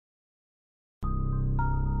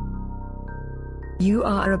You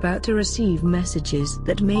are about to receive messages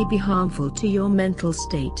that may be harmful to your mental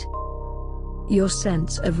state. Your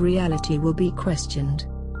sense of reality will be questioned.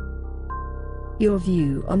 Your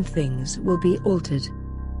view on things will be altered.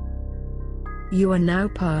 You are now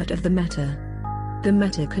part of the meta. The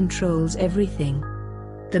meta controls everything.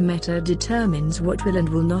 The meta determines what will and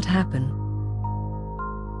will not happen.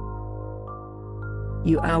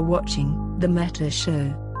 You are watching The Meta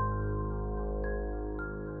Show.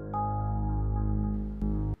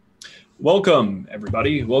 Welcome,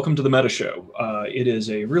 everybody. Welcome to The Meta Show. It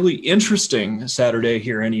is a really interesting Saturday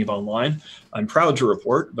here in EVE Online. I'm proud to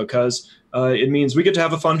report because it means we get to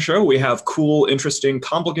have a fun show. We have cool, interesting,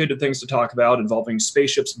 complicated things to talk about involving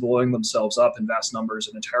spaceships blowing themselves up in vast numbers,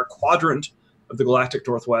 an entire quadrant of the galactic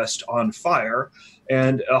Northwest on fire,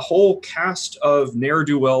 and a whole cast of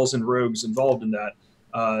ne'er-do-wells and rogues involved in that.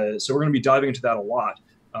 So we're going to be diving into that a lot.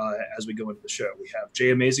 As we go into the show. We have Jay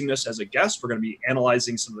Amazingness as a guest. We're going to be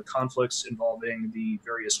analyzing some of the conflicts involving the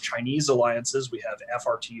various Chinese alliances. We have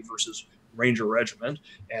FRT versus Ranger Regiment,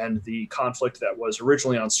 and the conflict that was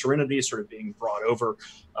originally on Serenity sort of being brought over.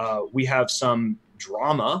 We have some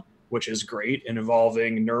drama, which is great, and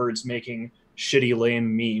involving nerds making shitty,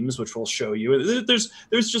 lame memes, which we'll show you. There's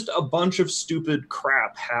just a bunch of stupid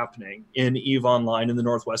crap happening in EVE Online in the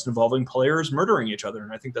Northwest involving players murdering each other,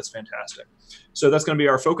 and I think that's fantastic. So that's going to be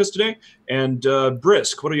our focus today. And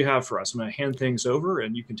Brisc, what do you have for us? I'm going to hand things over,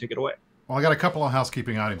 and you can take it away. Well, I got a couple of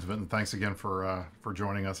housekeeping items, and thanks again for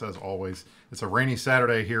joining us, as always. It's a rainy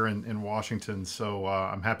Saturday here in Washington, so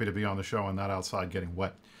I'm happy to be on the show and not outside getting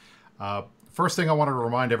wet. First thing I wanted to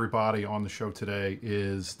remind everybody on the show today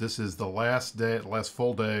is this is the last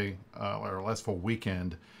full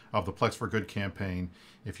weekend of the Plex for Good campaign.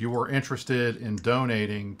 If you were interested in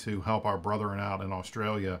donating to help our brethren out in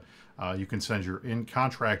Australia, you can send your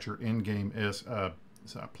in-game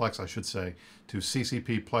Plex, I should say, to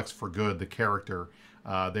CCP Plex for Good, the character.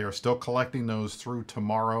 They are still collecting those through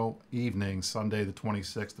tomorrow evening, Sunday the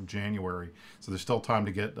 26th of January. So there's still time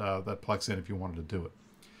to get that Plex in if you wanted to do it.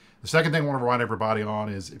 The second thing I want to remind everybody on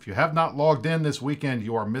is if you have not logged in this weekend,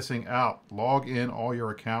 you are missing out. Log in all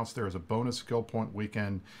your accounts. There is a bonus skill point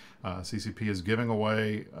weekend. CCP is giving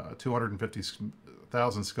away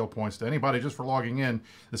 250,000 skill points to anybody just for logging in.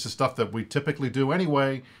 This is stuff that we typically do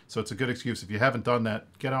anyway, so it's a good excuse. If you haven't done that,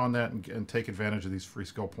 get on that and take advantage of these free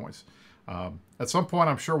skill points. At some point,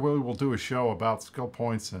 I'm sure we will do a show about skill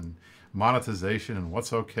points and monetization and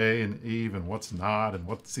what's okay in EVE and what's not, and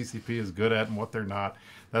what CCP is good at and what they're not.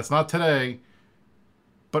 That's not today,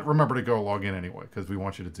 but remember to go log in anyway, because we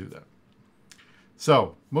want you to do that.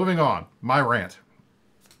 So, moving on, my rant.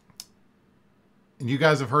 And you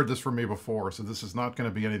guys have heard this from me before, so this is not going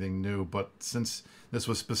to be anything new, but since this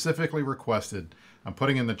was specifically requested, I'm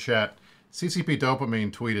putting in the chat. CCP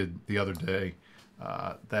Dopamine tweeted the other day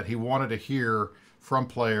that he wanted to hear from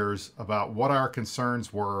players about what our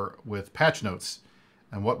concerns were with patch notes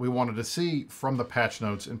and what we wanted to see from the patch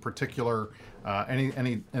notes, in particular,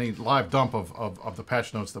 any live dump of the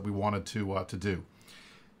patch notes that we wanted to do.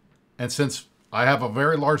 And since I have a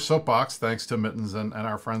very large soapbox, thanks to Mittens and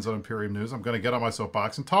our friends on Imperium News, I'm going to get on my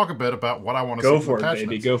soapbox and talk a bit about what I want to see in the patch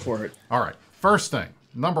notes. Go for it, baby. Go for it. All right. First thing,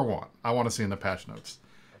 number one, I want to see in the patch notes.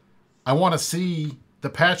 I want to see the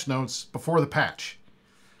patch notes before the patch.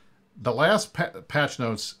 The last patch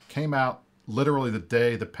notes came out literally the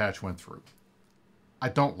day the patch went through. I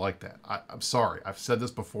don't like that. I'm sorry. I've said this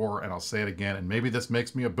before, and I'll say it again, and maybe this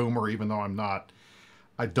makes me a boomer even though I'm not.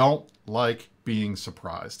 I don't like being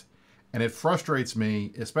surprised. And it frustrates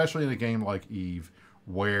me, especially in a game like EVE,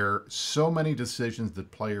 where so many decisions that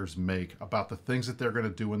players make about the things that they're going to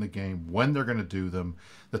do in the game, when they're going to do them,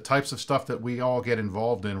 the types of stuff that we all get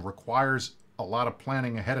involved in requires a lot of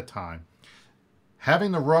planning ahead of time.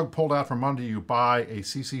 Having the rug pulled out from under you by a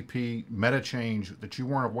CCP meta change that you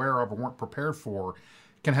weren't aware of or weren't prepared for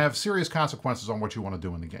can have serious consequences on what you want to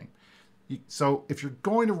do in the game. So if you're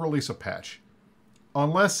going to release a patch,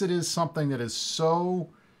 unless it is something that is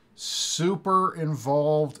so super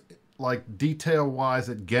involved, like detail-wise,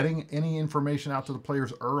 that getting any information out to the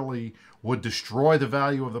players early would destroy the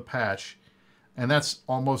value of the patch, and that's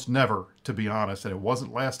almost never, to be honest, and it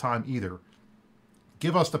wasn't last time either.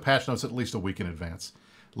 Give us the patch notes at least a week in advance.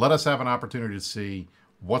 Let us have an opportunity to see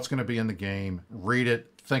what's going to be in the game, read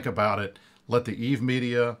it, think about it. Let the EVE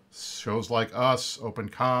media, shows like us, Open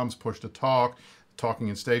Comms, Push to Talk, Talking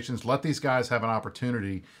in Stations, let these guys have an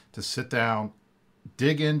opportunity to sit down,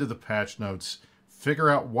 dig into the patch notes, figure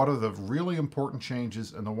out what are the really important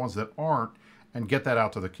changes and the ones that aren't, and get that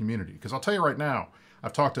out to the community. Because I'll tell you right now,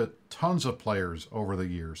 I've talked to tons of players over the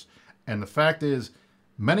years, and the fact is,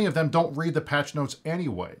 Many of them don't read the patch notes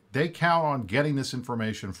anyway. They count on getting this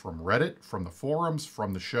information from Reddit, from the forums,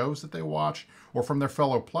 from the shows that they watch, or from their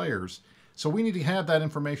fellow players. So we need to have that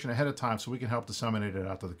information ahead of time so we can help disseminate it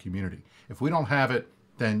out to the community. If we don't have it,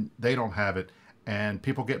 then they don't have it. And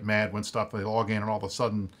people get mad when they log in and all of a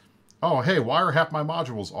sudden, oh, hey, why are half my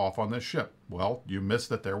modules off on this ship? Well, you missed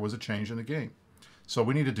that there was a change in the game. So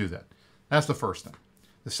we need to do that. That's the first thing.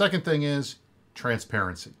 The second thing is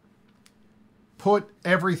transparency. Put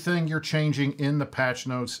everything you're changing in the patch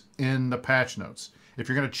notes in the patch notes. If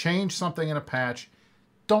you're going to change something in a patch,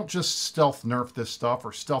 don't just stealth nerf this stuff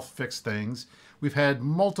or stealth fix things. We've had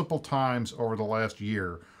multiple times over the last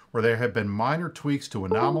year where there have been minor tweaks to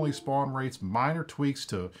anomaly spawn rates, minor tweaks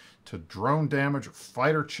to drone damage,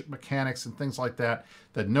 fighter mechanics, and things like that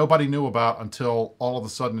that nobody knew about until all of a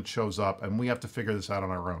sudden it shows up, and we have to figure this out on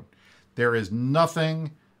our own. There is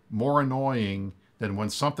nothing more annoying than when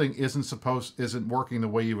something isn't working the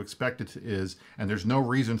way you expect it to is, and there's no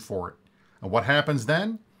reason for it. And what happens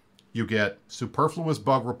then? You get superfluous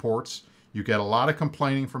bug reports. You get a lot of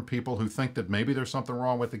complaining from people who think that maybe there's something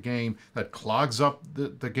wrong with the game that clogs up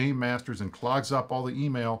the game masters and clogs up all the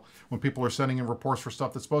email when people are sending in reports for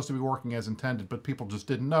stuff that's supposed to be working as intended, but people just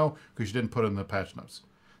didn't know because you didn't put it in the patch notes.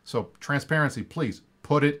 So transparency, please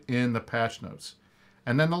put it in the patch notes.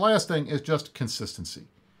 And then the last thing is just consistency.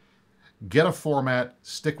 Get a format,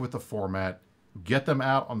 stick with the format, get them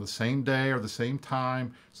out on the same day or the same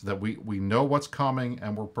time so that we know what's coming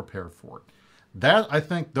and we're prepared for it. That, I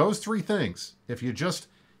think, those three things, if you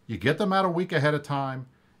get them out a week ahead of time,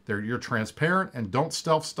 you're transparent and don't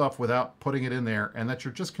stealth stuff without putting it in there, and that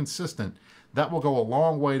you're just consistent, that will go a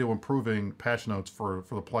long way to improving patch notes for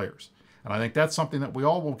the players. And I think that's something that we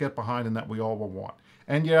all will get behind and that we all will want.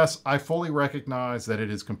 And yes, I fully recognize that it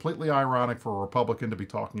is completely ironic for a Republican to be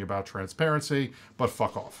talking about transparency, but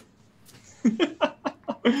fuck off.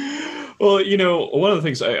 Well, one of the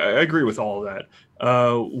things I agree with all of that.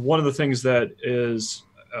 One of the things that is,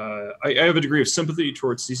 I have a degree of sympathy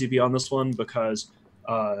towards CCP on this one because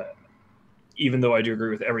even though I do agree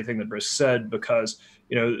with everything that Brisc said, because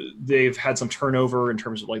they've had some turnover in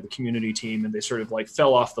terms of like the community team, and they sort of like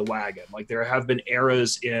fell off the wagon. Like there have been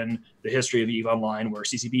eras in the history of EVE Online where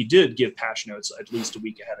CCP did give patch notes at least a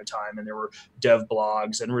week ahead of time, and there were dev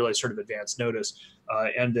blogs and really sort of advanced notice.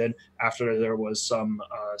 And then after there was some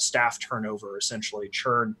staff turnover, essentially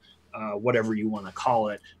churn, whatever you want to call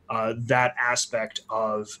it, that aspect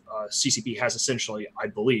of CCP has essentially, I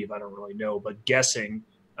believe, I don't really know, but guessing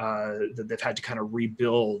that they've had to kind of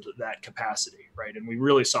rebuild that capacity, right? And we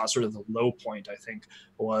really saw sort of the low point, I think,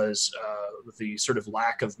 was the sort of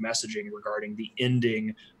lack of messaging regarding the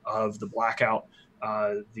ending of the blackout.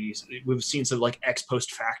 We've seen some like ex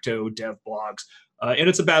post facto dev blogs, and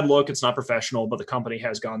it's a bad look. It's not professional, but the company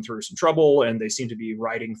has gone through some trouble, and they seem to be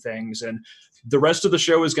writing things. And the rest of the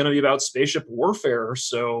show is going to be about spaceship warfare,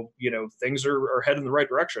 so things are heading in the right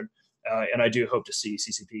direction. And I do hope to see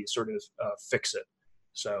CCP sort of fix it.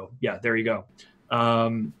 So yeah, there you go.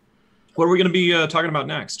 What are we going to be talking about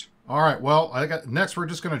next? All right. Well, next we're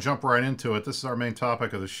just going to jump right into it. This is our main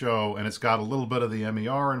topic of the show, and it's got a little bit of the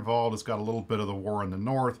MER involved. It's got a little bit of the war in the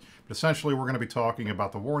North. But essentially, we're going to be talking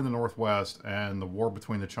about the war in the Northwest and the war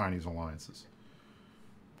between the Chinese alliances.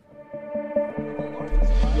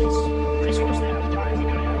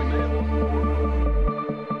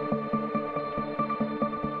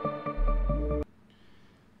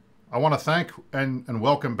 I want to thank and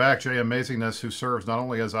welcome back Jay Amazingness, who serves not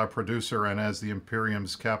only as our producer and as the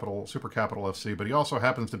Imperium's Super Capital FC, but he also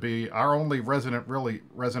happens to be our only resident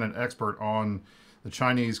expert on the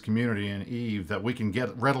Chinese community in EVE that we can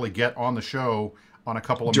readily get on the show on a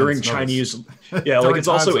couple of during minutes Chinese notice. Yeah, like it's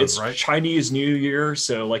also zones, it's right? Chinese New Year,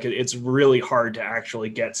 so like it's really hard to actually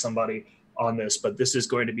get somebody on this, but this is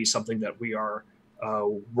going to be something that we are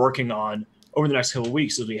working on over the next couple of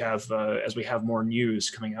weeks as we have more news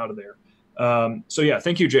coming out of there. So yeah,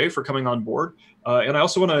 thank you, Jay, for coming on board. And I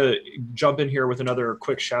also want to jump in here with another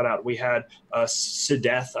quick shout out. We had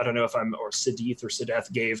Sideth, I don't know if or Sideth or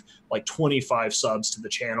Sideth, gave like 25 subs to the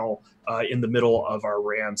channel in the middle of our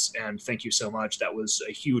rants. And thank you so much. That was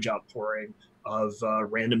a huge outpouring of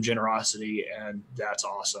random generosity, and that's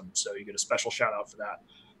awesome. So you get a special shout out for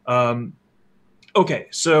that. Okay,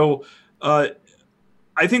 so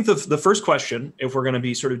I think the first question, if we're going to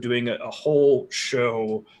be sort of doing a whole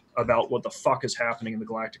show about what the fuck is happening in the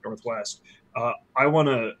Galactic Northwest, I'm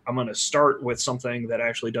going to start with something that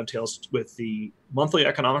actually dovetails with the monthly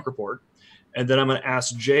economic report, and then I'm going to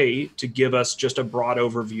ask Jay to give us just a broad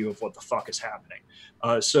overview of what the fuck is happening.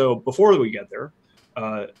 So before we get there,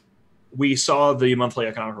 we saw the monthly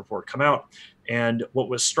economic report come out, And what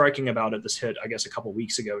was striking about it, this hit, I guess, a couple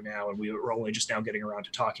weeks ago now, and we were only just now getting around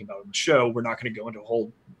to talking about it on the show. We're not going to go into a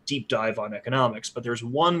whole deep dive on economics, but there's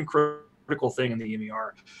one critical thing in the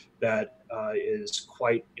MER that is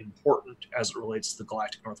quite important as it relates to the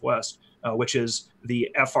Galactic Northwest, which is the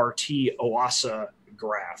FRT OASA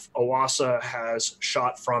graph. OASA has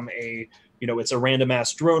shot from it's a random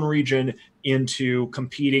ass drone region into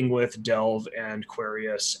competing with Delve and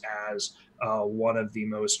Quarius as one of the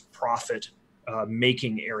most profit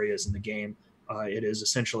making areas in the game. It has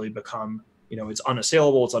essentially become, it's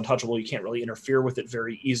unassailable, it's untouchable. You can't really interfere with it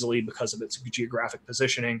very easily because of its geographic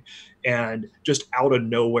positioning. And just out of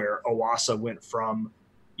nowhere, OASA went from,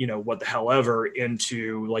 what the hell ever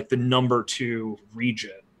into like the number 2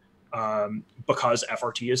 region. Because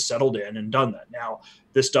FRT has settled in and done that. Now,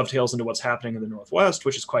 this dovetails into what's happening in the Northwest,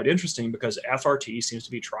 which is quite interesting because FRT seems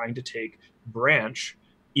to be trying to take Branch,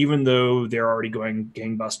 even though they're already going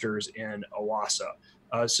gangbusters in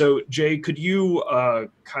OASA. So, Jay, could you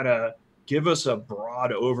kind of give us a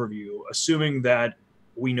broad overview, assuming that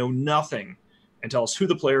we know nothing, and tell us who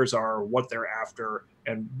the players are, what they're after,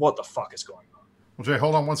 and what the fuck is going on? Well, Jay,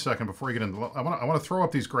 hold on one second before you get into. I want to throw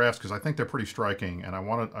up these graphs because I think they're pretty striking, and I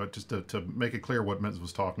want to just to make it clear what Mittens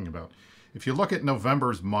was talking about. If you look at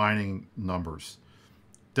November's mining numbers,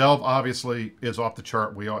 Delve obviously is off the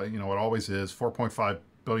chart. It always is 4.5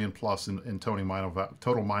 billion plus in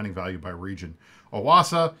total mining value by region.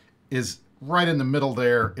 OASA is right in the middle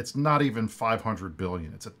there. It's not even 500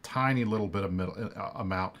 billion. It's a tiny little bit of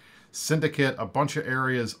amount. Syndicate, a bunch of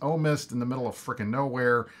areas, Omist in the middle of freaking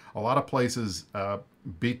nowhere. A lot of places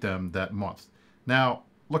beat them that month. Now,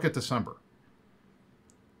 look at December.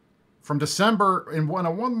 From December, in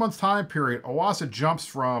a 1 month time period, OASA jumps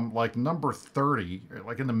from like number 30,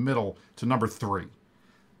 like in the middle, to number 3.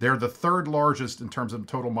 They're the 3rd largest in terms of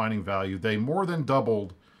total mining value. They more than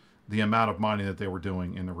doubled the amount of mining that they were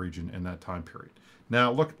doing in the region in that time period.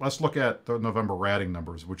 Now, let's look at the November ratting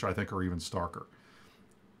numbers, which I think are even starker.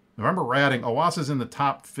 November ratting, OASA's in the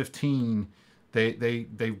top 15.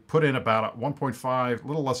 They put in about 1.5, a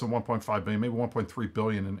little less than 1.5 billion, maybe 1.3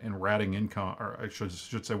 billion in ratting income, or I should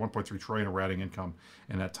say 1.3 trillion in ratting income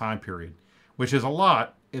in that time period, which is a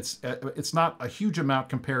lot. It's not a huge amount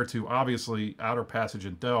compared to obviously Outer Passage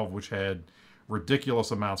and Delve, which had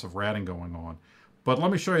ridiculous amounts of ratting going on. But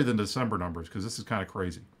let me show you the December numbers because this is kind of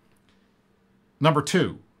crazy. Number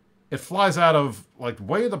 2. It flies out of like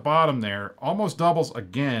way at the bottom there, almost doubles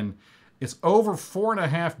again. It's over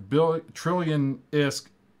 4.5 trillion ISK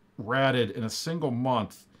ratted in a single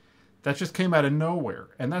month. That just came out of nowhere,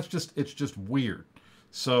 and it's just weird.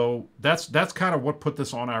 So that's kind of what put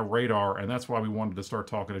this on our radar, and that's why we wanted to start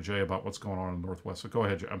talking to Jay about what's going on in the Northwest. So go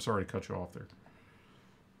ahead, Jay. I'm sorry to cut you off there.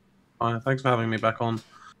 Thanks for having me back on.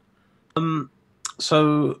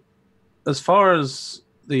 So as far as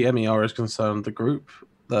the MER is concerned, the group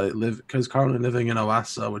that is currently living in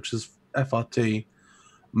OASA, which is FRT,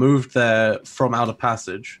 moved there from Outer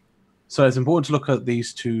Passage. So it's important to look at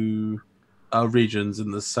these two regions in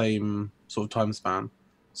the same sort of time span.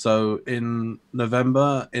 So in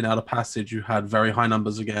November, in Outer Passage, you had very high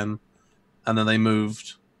numbers again, and then they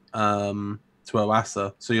moved to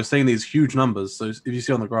OASA. So you're seeing these huge numbers. So if you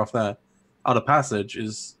see on the graph there, Outer Passage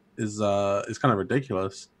is kind of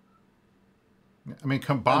ridiculous. I mean,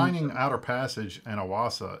 combining Outer Passage and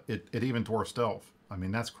OASA, it even dwarfs Delve. I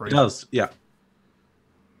mean, that's crazy. It does, yeah.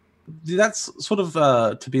 That's sort of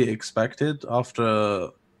to be expected after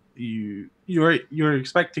you're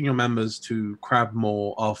expecting your members to crab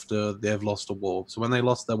more after they've lost a war. So when they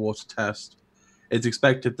lost their war to test, it's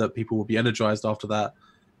expected that people will be energized after that.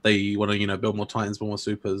 They want to, build more Titans, more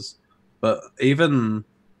supers. But even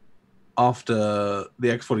after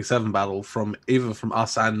the X-47 battle, from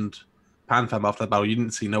us and PanFam after that battle, you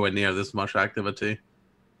didn't see nowhere near this much activity.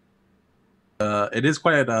 It is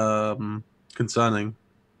quite concerning,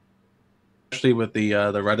 especially with the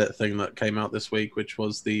Reddit thing that came out this week, which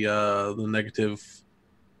was the negative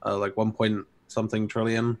like 1 point something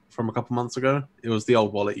trillion from a couple months ago. It was the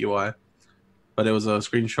old wallet UI, but it was a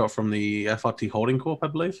screenshot from the FRT Holding Corp, I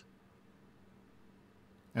believe.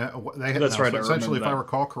 That's right. Essentially, if I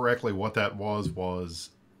recall correctly, what that was,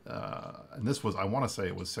 and this was, I want to say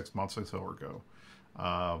it was 6 months or so ago,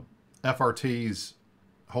 FRT's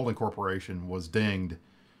holding corporation was dinged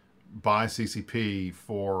by CCP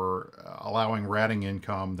for allowing ratting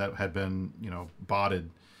income that had been, botted,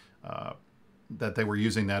 that they were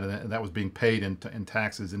using that, and that was being paid in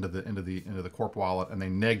taxes into the corp wallet, and they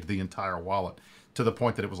negged the entire wallet to the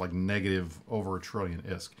point that it was like negative over $1 trillion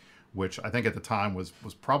ISK, which I think at the time was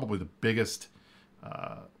probably the biggest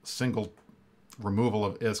single removal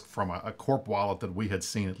of ISK from a corp wallet that we had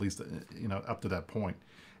seen, at least, up to that point.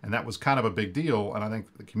 And that was kind of a big deal. And I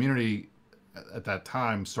think the community at that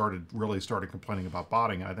time started complaining about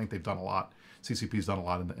botting. And I think they've done a lot. CCP's done a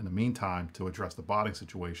lot in the meantime to address the botting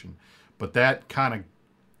situation. But that kind of,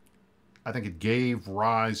 I think it gave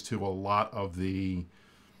rise to a lot of the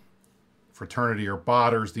fraternity or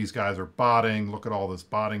botters. These guys are botting. Look at all this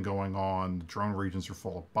botting going on. The drone regions are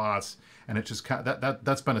full of bots, and it just kind of,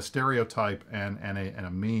 that's been a stereotype and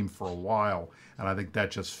a meme for a while. And I think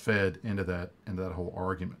that just fed into that whole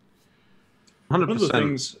argument. 100%. One of the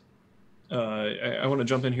things I want to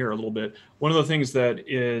jump in here a little bit. One of the things that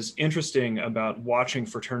is interesting about watching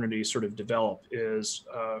fraternity sort of develop is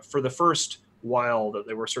for the first while that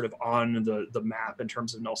they were sort of on the map in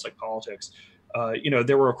terms of nullsec politics.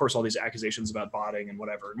 There were, of course, all these accusations about botting and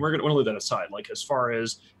whatever. And we're going to leave that aside. Like, as far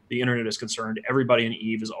as the internet is concerned, everybody in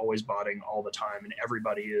EVE is always botting all the time, and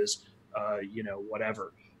everybody is,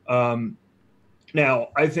 whatever. Now,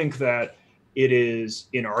 I think that it is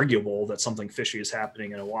inarguable that something fishy is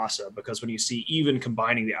happening in Owasso, because when you see, even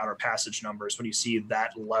combining the outer passage numbers, when you see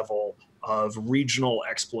that level of regional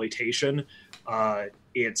exploitation,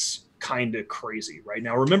 it's kind of crazy. Right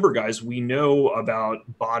now, remember, guys, we know about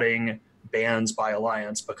botting bans by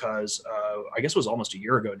Alliance because I guess it was almost a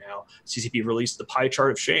year ago now, CCP released the pie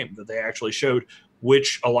chart of shame that they actually showed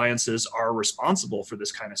which alliances are responsible for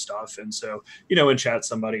this kind of stuff. And so, in chat,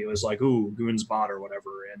 somebody was like, ooh, goons bot or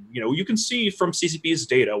whatever. And, you can see from CCP's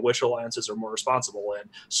data which alliances are more responsible. And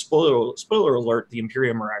spoiler alert, the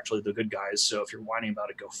Imperium are actually the good guys. So if you're whining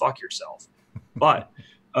about it, go fuck yourself. But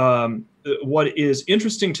what is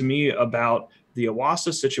interesting to me about the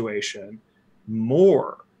Owasso situation,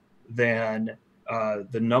 more than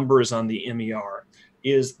the numbers on the MER,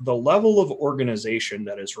 is the level of organization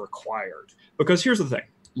that is required. Because here's the thing.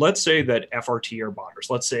 Let's say that FRT are botters.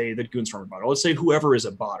 Let's say that Goonstorm are botter. Let's say whoever is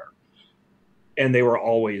a botter. And they were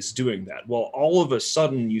always doing that. Well, all of a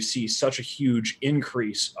sudden, you see such a huge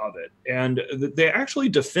increase of it. And they actually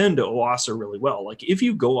defend Owasso really well. Like, if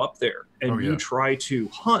you go up there and you try to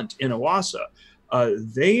hunt in Owasso,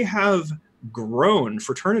 they have grown.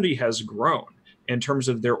 Fraternity has grown in terms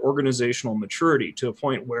of their organizational maturity to a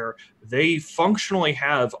point where they functionally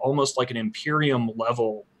have almost like an Imperium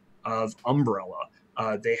level of umbrella.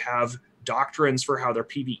 They have doctrines for how their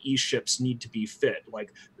PvE ships need to be fit.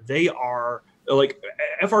 Like, they are, like,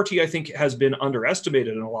 FRT, I think, has been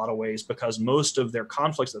underestimated in a lot of ways because most of their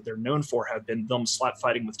conflicts that they're known for have been them slap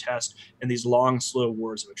fighting with Test and these long, slow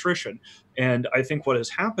wars of attrition. And I think what has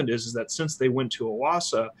happened is that since they went to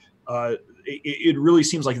Owasso, it really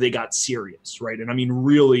seems like they got serious, right? And I mean,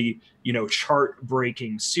 really,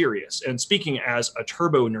 chart-breaking serious. And speaking as a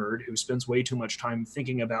turbo nerd who spends way too much time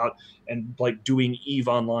thinking about and like doing EVE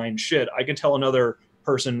Online shit, I can tell another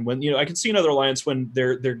person when, I can see another alliance when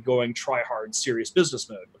they're going try hard, serious business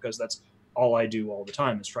mode, because that's all I do all the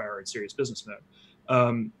time is try hard, serious business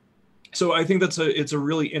mode. So I think it's a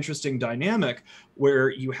really interesting dynamic where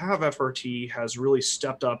you have FRT has really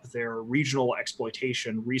stepped up their regional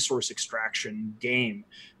exploitation, resource extraction game,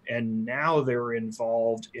 and now they're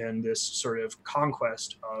involved in this sort of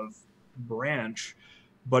conquest of branch,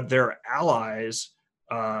 but their allies.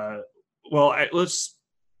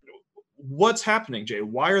 What's happening, Jay?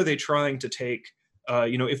 Why are they trying to take?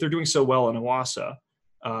 If they're doing so well in Owasso.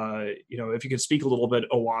 If you could speak a little bit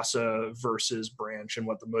Owasso versus branch and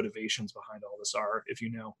what the motivations behind all this are, if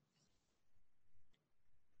you know.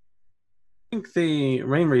 I think the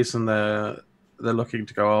main reason they're looking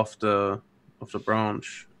to go after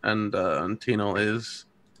branch and Tinal is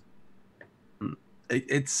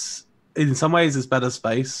it's in some ways it's better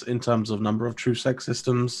space in terms of number of true sec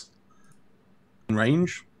systems in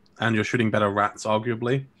range, and you're shooting better rats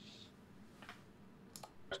arguably.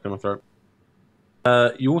 Just gonna throw.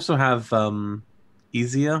 You also have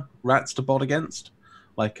easier rats to bot against.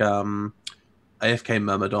 Like AFK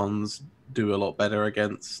Myrmidons do a lot better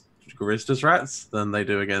against Garista's rats than they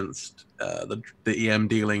do against the EM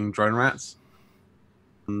dealing drone rats.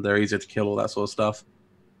 And they're easier to kill, all that sort of stuff.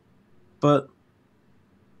 But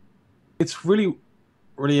it's really,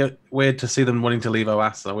 really weird to see them wanting to leave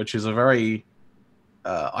Owasso, which is a very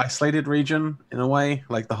isolated region in a way.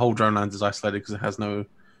 Like, the whole drone land is isolated because it has no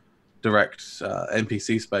direct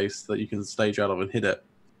NPC space that you can stage out of and hit it.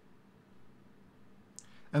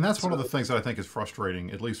 And that's one of the things that I think is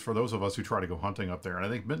frustrating, at least for those of us who try to go hunting up there. And I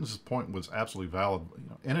think Mitten's point was absolutely valid.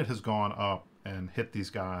 Init has gone up and hit these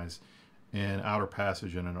guys in Outer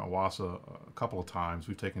Passage and in Owasso a couple of times.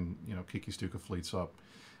 We've taken, Kiki Stuka fleets up.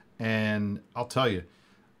 And I'll tell you,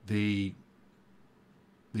 the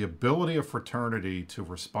ability of Fraternity to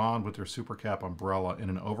respond with their Super Cap umbrella in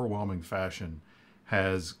an overwhelming fashion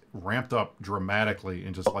has ramped up dramatically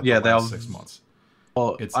in just like Yeah, the last 6 months.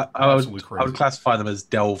 Well, It's I absolutely would, crazy. I would classify them as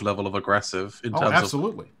delve level of aggressive in terms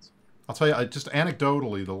absolutely. I'll tell you, just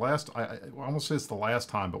anecdotally, I almost say it's the last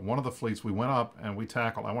time, but one of the fleets we went up and we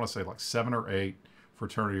tackled, I want to say like 7 or 8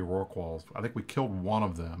 fraternity Rorquals. I think we killed one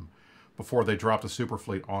of them before they dropped a super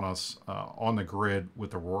fleet on us on the grid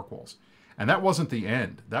with the Rorquals. And that wasn't the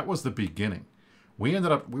end. That was the beginning. We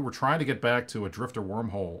were trying to get back to a drifter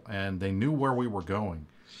wormhole, and they knew where we were going.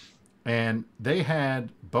 And they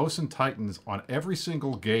had Bosun Titans on every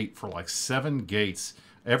single gate for like 7 gates.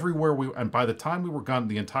 Everywhere and by the time we were gone,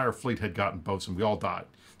 the entire fleet had gotten Bosun. We all died.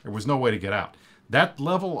 There was no way to get out. That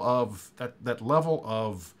level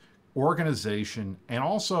of organization, and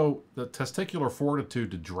also the testicular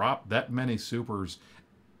fortitude to drop that many supers,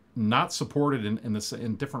 not supported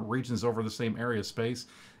in different regions over the same area of space,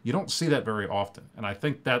 you don't see that very often. And I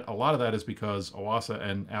think that a lot of that is because OASA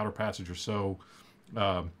and Outer Passage are so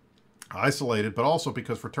isolated, but also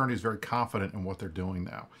because Fraternity is very confident in what they're doing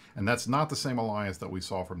now. And that's not the same alliance that we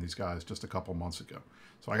saw from these guys just a couple months ago.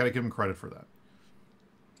 So I got to give them credit for that.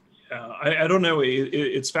 I don't know.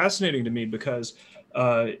 It's fascinating to me because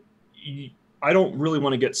I don't really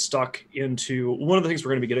want to get stuck into one of the things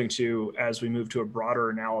we're going to be getting to as we move to a broader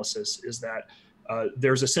analysis is that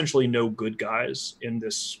there's essentially no good guys in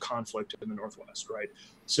this conflict in the Northwest, right?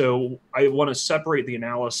 So I want to separate the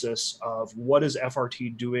analysis of what is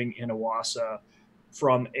FRT doing in OASA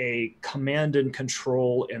from a command and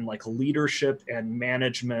control and like leadership and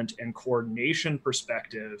management and coordination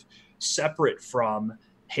perspective, separate from,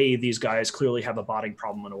 hey, these guys clearly have a botting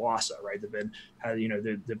problem in OASA, right?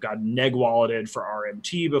 They've got neg-walleted for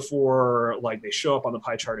RMT before, like they show up on the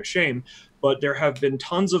pie chart of shame, but there have been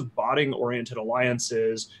tons of botting-oriented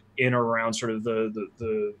alliances in or around sort of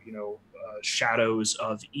the shadows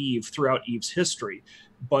of Eve throughout Eve's history.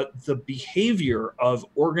 But the behavior of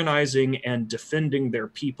organizing and defending their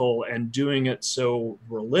people and doing it so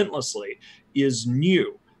relentlessly is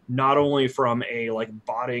new. Not only from a like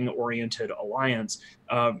botting oriented alliance,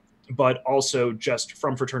 but also just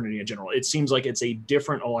from Fraternity in general. It seems like it's a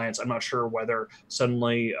different alliance. I'm not sure whether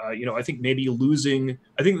suddenly, I think maybe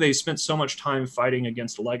I think they spent so much time fighting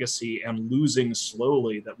against Legacy and losing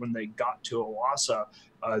slowly that when they got to OASA,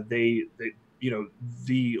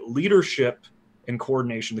 the leadership and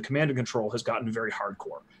coordination, the command and control has gotten very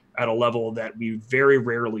hardcore at a level that we very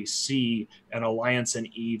rarely see an alliance in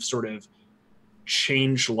Eve sort of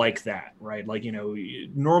change like that, right? Like,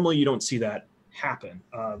 normally you don't see that happen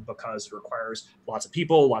because it requires lots of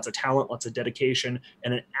people, lots of talent, lots of dedication,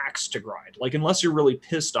 and an axe to grind. Like, unless you're really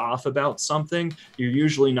pissed off about something, you're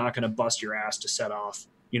usually not going to bust your ass to set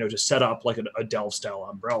up like a Delve style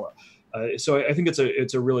umbrella. So I think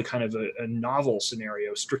it's a really kind of a novel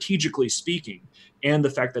scenario, strategically speaking, and the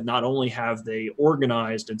fact that not only have they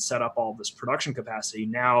organized and set up all this production capacity,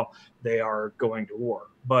 now they are going to war.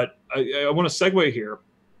 But I want to segue here.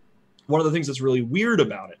 One of the things that's really weird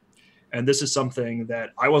about it, and this is something that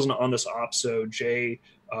I wasn't on this op, so Jay,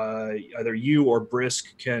 either you or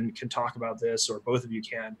Brisc can talk about this, or both of you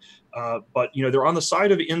can. But they're on the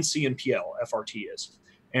side of NC and PL, FRT is,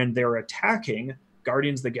 and they're attacking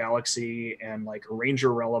Guardians of the Galaxy, and like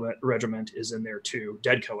Ranger Regiment is in there too.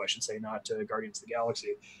 Deadco, I should say, not Guardians of the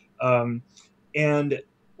Galaxy. And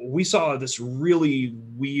we saw this really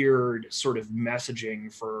weird sort of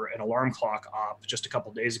messaging for an alarm clock op just a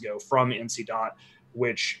couple days ago from NC Dot,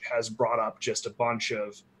 which has brought up just a bunch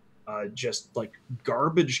of just like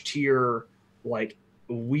garbage tier, like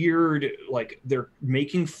weird, like they're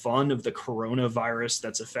making fun of the coronavirus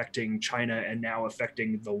that's affecting China and now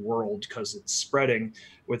affecting the world because it's spreading,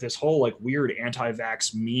 with this whole like weird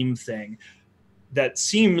anti-vax meme thing that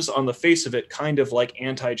seems on the face of it kind of like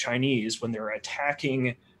anti-Chinese when they're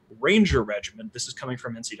attacking Ranger Regiment. This is coming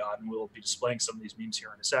from NC Dot, and we'll be displaying some of these memes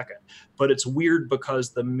here in a second. But it's weird because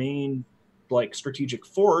the main like strategic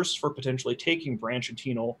force for potentially taking Branch and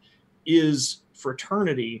Tenal is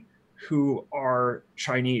Fraternity, who are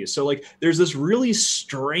Chinese. So like there's this really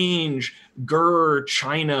strange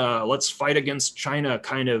China, let's fight against China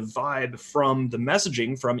kind of vibe from the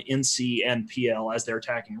messaging from NC and PL as they're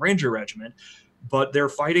attacking Ranger Regiment, but they're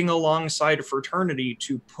fighting alongside Fraternity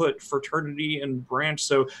to put Fraternity and Branch.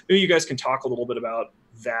 So maybe you guys can talk a little bit about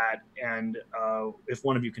that, and if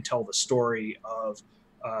one of you can tell the story of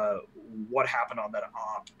what happened on that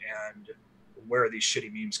op and where are these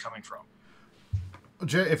shitty memes coming from.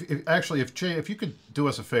 Jay, if you could do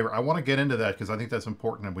us a favor, I want to get into that because I think that's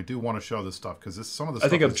important, and we do want to show this stuff because some of the stuff. I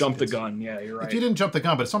think I've jumped the gun. Yeah, you're right. You didn't jump the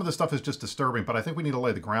gun, but some of this stuff is just disturbing. But I think we need to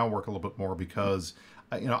lay the groundwork a little bit more because,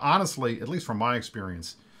 honestly, at least from my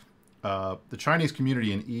experience, the Chinese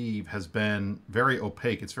community in Eve has been very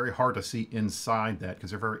opaque. It's very hard to see inside that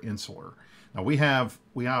because they're very insular. Now we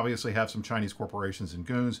obviously have some Chinese corporations and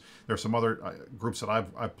goons. There's some other groups that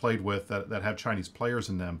I've played with that have Chinese players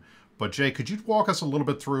in them. But Jay, could you walk us a little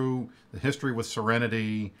bit through the history with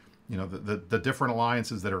Serenity? You know, the different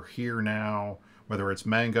alliances that are here now, whether it's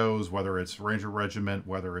Mangoes, whether it's Ranger Regiment,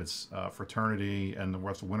 whether it's Fraternity and the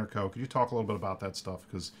rest of Winter Co. Could you talk a little bit about that stuff?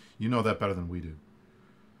 Because you know that better than we do.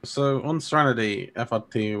 So on Serenity,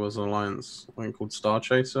 FRT was an alliance, I think, called Star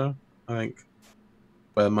Chaser, I think,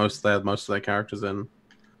 where they had most of their characters in.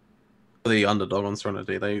 The underdog on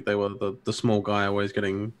Serenity, they were the small guy always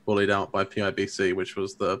getting bullied out by PIBC, which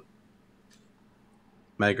was the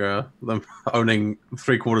mega, them owning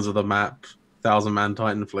 3/4 of the map, 1,000-man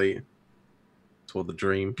Titan fleet. Toward the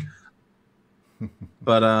dream.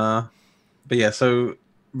 but yeah, so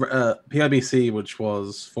PIBC, which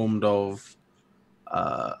was formed of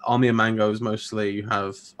Army of Mangoes mostly. You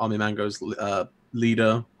have Army of Mangoes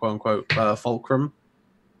leader, quote unquote, Fulcrum,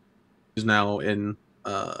 who's now in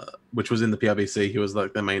which was in the PIBC. He was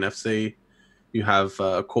like the main FC. You have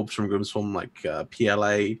Corps from Grimstorm, like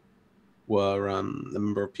PLA were a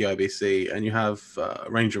member of PIBC, and you have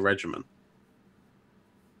Ranger Regiment.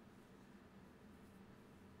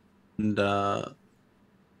 And all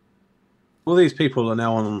these people are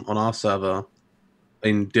now on our server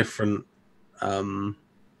in different alliances.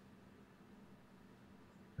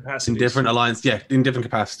 Yeah, in different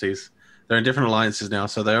capacities. They're in different alliances now,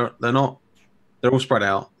 so they're all spread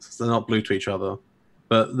out. So they're not blue to each other.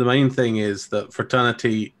 But the main thing is that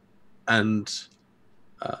Fraternity and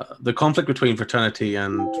the conflict between Fraternity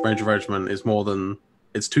and Ranger Regiment is more than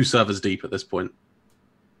it's 2 servers deep at this point.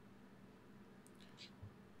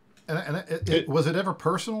 And was it ever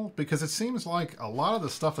personal? Because it seems like a lot of the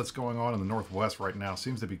stuff that's going on in the Northwest right now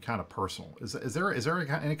seems to be kind of personal. Is there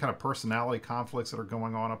any kind of personality conflicts that are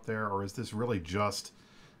going on up there, or is this really just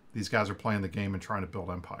these guys are playing the game and trying to build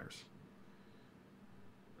empires?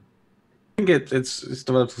 I think it's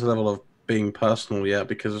developed to the level of being personal, yeah,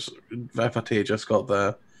 because FRT just got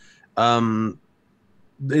there.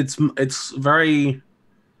 It's very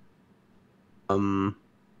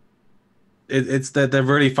they're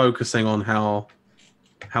really focusing on how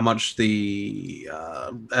much the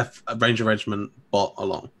Ranger Regiment bot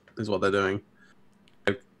along is what they're doing.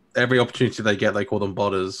 Every opportunity they get, they call them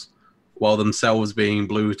botters, while themselves being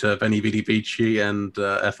blue to Veni Vidi Vici and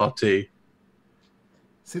FRT.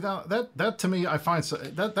 See, that to me, I find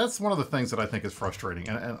that's one of the things that I think is frustrating,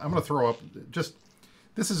 and I'm going to throw up just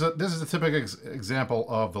this is a typical example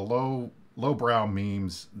of the lowbrow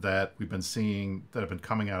memes that we've been seeing that have been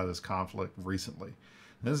coming out of this conflict recently.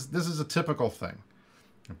 This is a typical thing.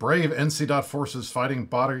 Brave NC forces fighting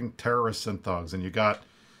botting terrorists and thugs, and you got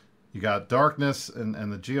Darkness and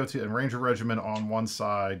the GOT and Ranger Regiment on one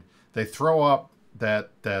side. They throw up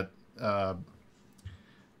that Xi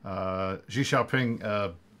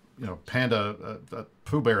Xiaoping panda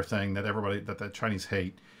Pooh Bear thing that everybody that Chinese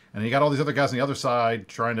hate. And you got all these other guys on the other side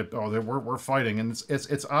trying to, we're fighting, and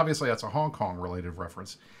it's obviously that's a Hong Kong related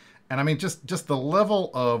reference, and I mean just the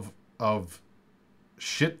level of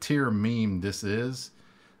shit tier meme this is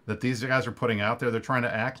that these guys are putting out there. They're trying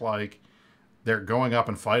to act like they're going up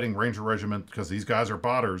and fighting Ranger Regiment because these guys are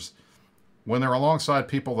botters, when they're alongside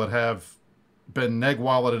people that have been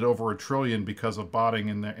neg-walleted over $1 trillion because of botting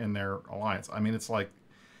in their alliance. I mean, it's like,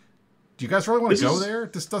 do you guys really want to go there?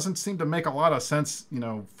 This doesn't seem to make a lot of sense,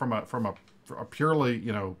 from a purely,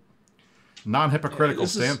 non-hypocritical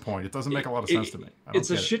standpoint. It doesn't make a lot of sense to me.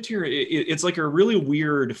 It's a shit tier. It's like a really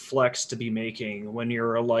weird flex to be making when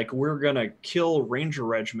you're like, we're gonna kill Ranger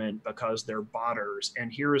Regiment because they're botters,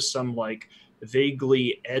 and here is some like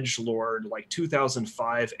vaguely edgelord, like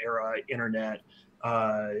 2005 era internet,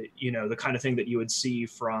 the kind of thing that you would see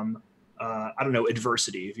from. I don't know,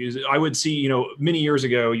 adversity. I would see, many years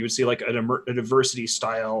ago, you would see like an adversity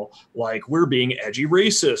style, like we're being edgy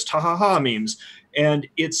racist, ha ha ha memes. And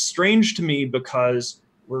it's strange to me because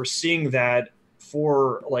we're seeing that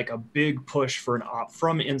for like a big push for an op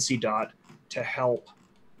from NC to help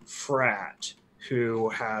Frat, who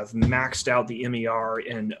have maxed out the MER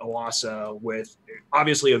in OASA with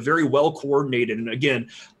obviously a very well coordinated, and again,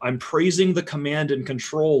 I'm praising the command and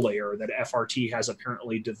control layer that FRT has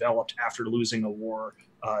apparently developed after losing a war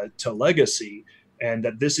to Legacy, and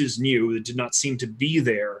that this is new. It did not seem to be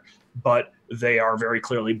there, but they are very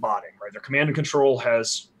clearly botting, right? Their command and control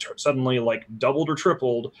has suddenly like doubled or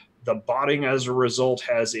tripled. The botting as a result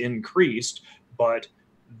has increased, but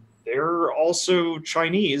they're also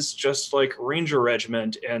Chinese, just like Ranger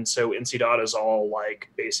Regiment, and so NC is all like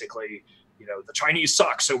basically, the Chinese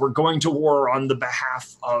suck, so we're going to war on the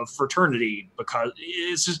behalf of fraternity, because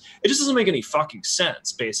it just doesn't make any fucking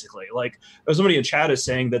sense, basically. Like, there's somebody in chat is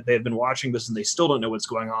saying that they've been watching this and they still don't know what's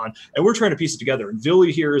going on, and we're trying to piece it together. And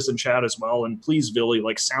Villy here is in chat as well, and please, Villy,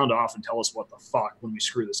 like, sound off and tell us what the fuck when we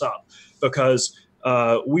screw this up, because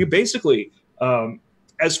we basically,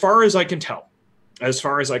 as far as I can tell,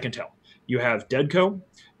 you have Deadco.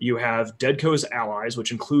 You have Deadco's allies,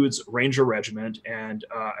 which includes Ranger Regiment, and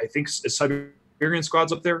I think Siberian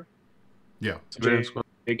Squad's up there. Yeah, Jay,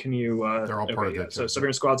 can you? They're all part of that. So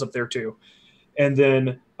Siberian Squad's up there too, and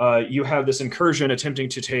then you have this incursion attempting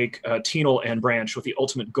to take Tenal and Branch, with the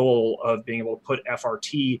ultimate goal of being able to put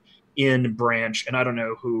FRT in Branch, and I don't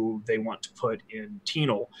know who they want to put in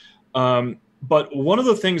Tenal. But one of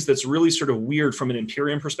the things that's really sort of weird from an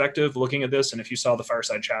Imperium perspective, looking at this, and if you saw the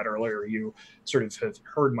Fireside Chat earlier, you sort of have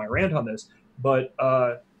heard my rant on this, but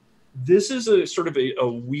this is a sort of a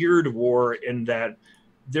weird war in that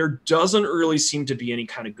there doesn't really seem to be any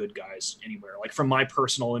kind of good guys anywhere. Like, from my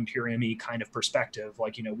personal Imperium-y kind of perspective,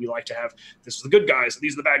 like, we like to have, this is the good guys,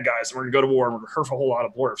 these are the bad guys, and we're going to go to war, and we're going to hurf a whole lot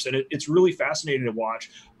of blurfs. And it's really fascinating to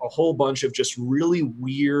watch a whole bunch of just really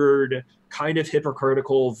weird, kind of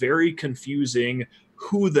hypocritical, very confusing,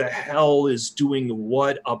 who the hell is doing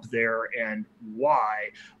what up there and why,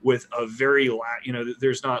 with a very,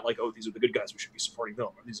 there's not like, oh, these are the good guys, we should be supporting them,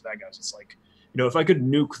 or these are bad guys. It's like, if I could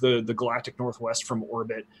nuke the galactic Northwest from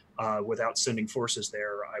orbit without sending forces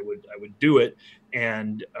there, I would do it.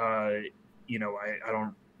 And I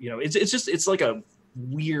don't, it's like a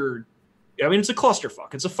weird. I mean, it's a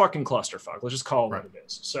clusterfuck. It's a fucking clusterfuck. Let's just call it what it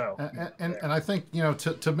is. So, and I think,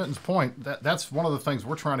 to Mitten's point, that's one of the things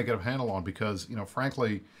we're trying to get a handle on, because,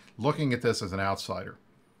 frankly, looking at this as an outsider,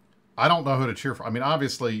 I don't know who to cheer for. I mean,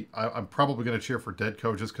 obviously, I'm probably going to cheer for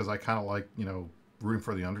Deadco just because I kind of like, rooting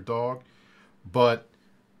for the underdog. But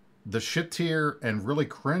the shit tier and really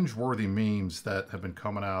cringe-worthy memes that have been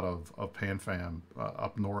coming out of PanFam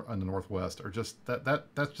up north in the Northwest are just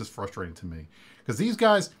that's just frustrating to me, because these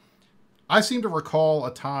guys. I seem to recall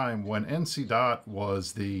a time when NC Dot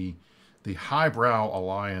was the highbrow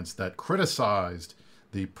alliance that criticized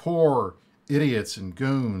the poor idiots and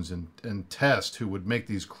goons and Test who would make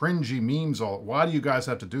these cringy memes. Why do you guys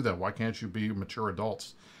have to do that? Why can't you be mature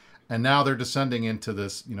adults? And now they're descending into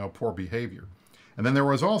this, poor behavior. And then there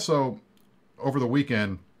was also, over the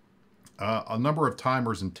weekend, a number of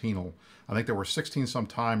timers in Tenal. I think there were 16-some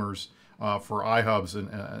timers for iHubs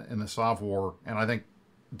in the Sov War, and I think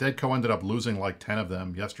Deadco ended up losing like 10 of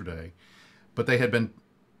them yesterday. But they had been,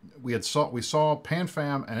 we saw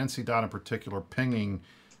PanFam and NC Dot in particular pinging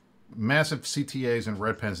massive CTAs and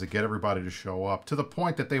red pens to get everybody to show up, to the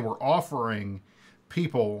point that they were offering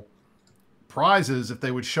people prizes if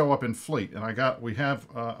they would show up in fleet. And we have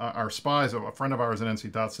our spies, a friend of ours in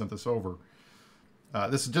NC Dot sent this over.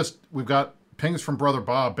 This is just, we've got pings from Brother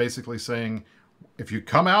Bob basically saying, if you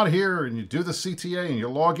come out here and you do the CTA and you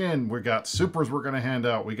log in, we got supers we're going to hand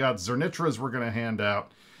out. We got Zernitras we're going to hand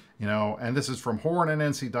out, and this is from Horn and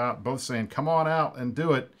NC Dot, both saying, come on out and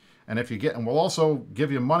do it. And if you get, and we'll also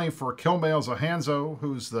give you money for kill mails of Hanzo,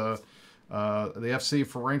 who's the FC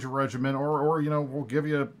for Ranger Regiment, or we'll give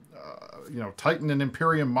you, Titan and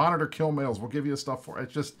Imperium monitor kill mails. We'll give you stuff for it.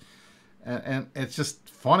 It's just, and it's just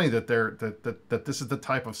funny that that this is the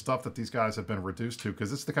type of stuff that these guys have been reduced to,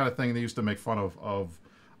 because it's the kind of thing they used to make fun of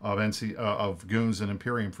Goons and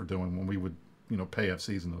Imperium for doing when we would pay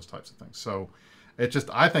FCs and those types of things. So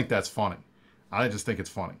I think that's funny. I just think it's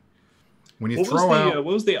funny when you what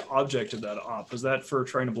was the object of that op? Was that for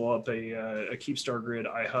trying to blow up a Keepstar Grid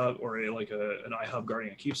iHub, or an iHub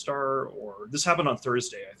guarding a Keepstar? Or this happened on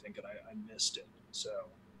Thursday, I think, and I missed it. So.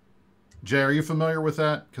 Jay, are you familiar with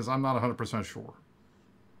that? Because I'm not 100% sure.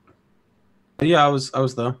 Yeah, I was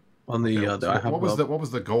there on the iHub. What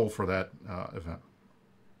was the goal for that event?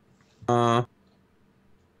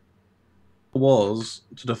 Was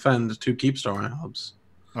to defend 2 Keepstar iHubs.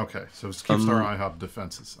 Okay, so it's Keepstar iHub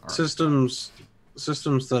defenses. All right. Systems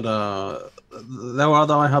that there were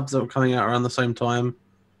other iHubs that were coming out around the same time,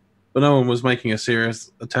 but no one was making a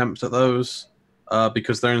serious attempt at those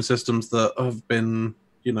because they're in systems that have been,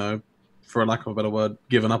 for lack of a better word,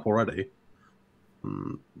 given up already.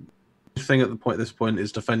 The thing at this point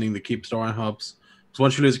is defending the Keepstar iHubs. Because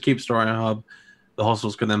once you lose a Keepstar iHub, the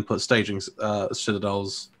hostiles can then put staging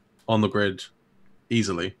citadels on the grid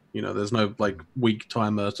easily. There's no weak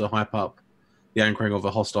timer to hype up the anchoring of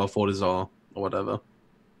a hostile fortizar or whatever.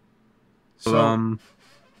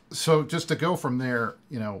 So just to go from there,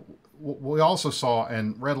 we also saw,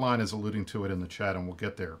 and Redline is alluding to it in the chat, and we'll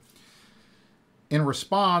get there. In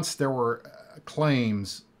response, there were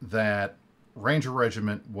claims that Ranger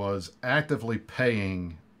Regiment was actively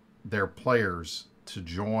paying their players to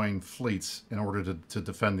join fleets in order to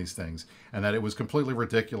defend these things, and that it was completely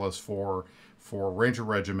ridiculous for Ranger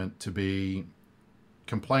Regiment to be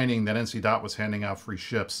complaining that NC Dot was handing out free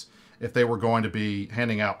ships if they were going to be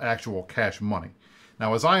handing out actual cash money.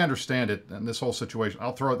 Now, as I understand it, and this whole situation,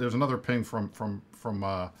 I'll throw it. There's another ping from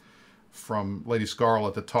Lady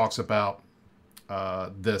Scarlet that talks about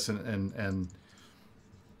this and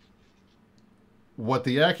what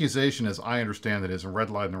the accusation is. I understand it is, and Red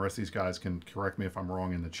Light and the rest of these guys can correct me if I'm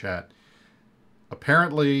wrong in the chat.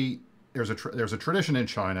 Apparently, there's a tradition in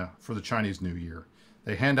China for the Chinese New Year.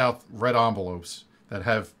 They hand out red envelopes that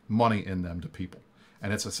have money in them to people,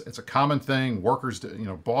 and it's a common thing. Workers,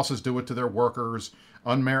 bosses do it to their workers.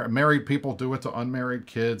 Married people do it to unmarried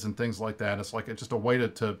kids and things like that. It's just a way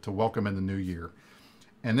to welcome in the new year.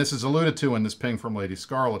 And this is alluded to in this ping from Lady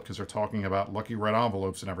Scarlet because they're talking about lucky red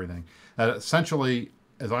envelopes and everything. That essentially,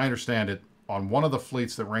 as I understand it, on one of the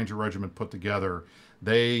fleets that Ranger Regiment put together,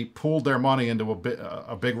 they pooled their money into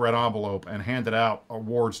a big red envelope and handed out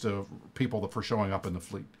awards to people for showing up in the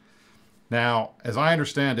fleet. Now, as I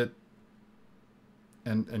understand it,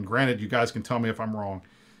 and granted, you guys can tell me if I'm wrong,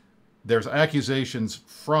 there's accusations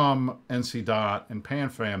from NC Dot and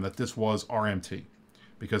PanFam that this was RMT,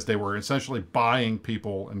 because they were essentially buying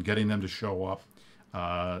people and getting them to show up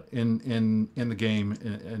in the game,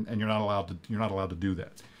 and you're not allowed to do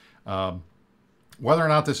that. Whether or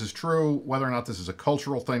not this is true, whether or not this is a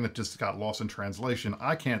cultural thing that just got lost in translation,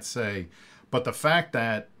 I can't say. But the fact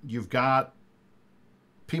that you've got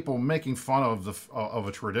people making fun of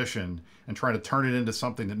a tradition and trying to turn it into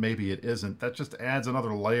something that maybe it isn't, that just adds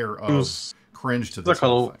another layer of cringe to this. It's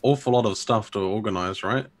like an awful lot of stuff to organize,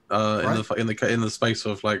 right? Right? In the space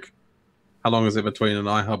of like, how long is it between an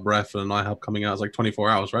iHub ref and an iHub coming out? It's like 24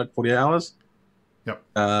 hours, right? 48 hours. Yep.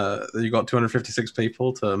 You got 256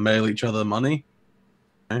 people to mail each other money.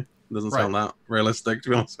 Okay? Doesn't sound that realistic,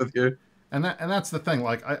 to be honest with you. And that's the thing.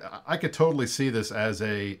 Like I could totally see this as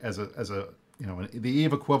a the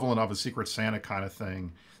EVE equivalent of a Secret Santa kind of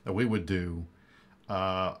thing that we would do,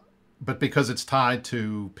 but because it's tied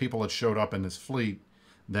to people that showed up in this fleet,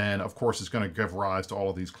 then of course it's going to give rise to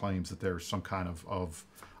all of these claims that there's some kind of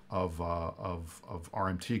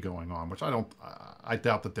RMT going on, which I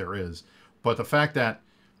doubt that there is. But the fact that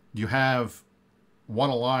you have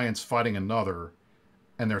one alliance fighting another,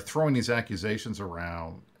 and they're throwing these accusations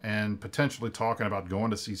around and potentially talking about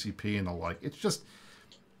going to CCP and the like, it's just.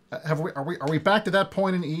 Are we back to that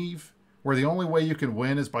point in EVE where the only way you can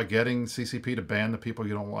win is by getting CCP to ban the people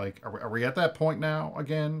you don't like? Are we at that point now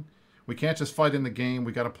again? We can't just fight in the game.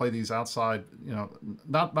 We got to play these outside,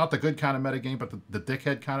 not the good kind of metagame, but the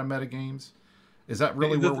dickhead kind of metagames. Is that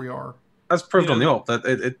really where we are? That's proved on the op. That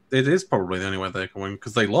it is probably the only way they can win,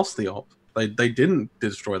 because they lost the op. They didn't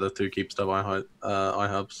destroy the two Keepstub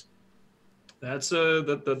iHubs. That's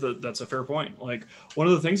a fair point. Like, one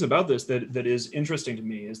of the things about this that is interesting to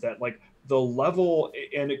me is that, like, the level,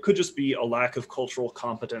 and it could just be a lack of cultural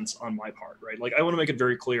competence on my part, right? Like, I want to make it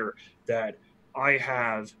very clear that I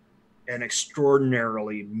have an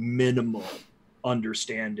extraordinarily minimal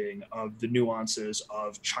understanding of the nuances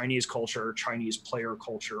of Chinese culture, Chinese player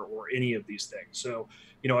culture, or any of these things. So,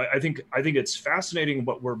 I think it's fascinating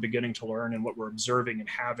what we're beginning to learn and what we're observing, and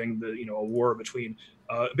having a war between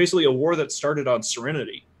basically a war that started on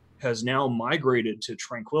serenity has now migrated to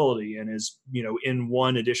tranquility and is, in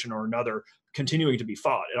one edition or another, continuing to be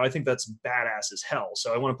fought. And I think that's badass as hell.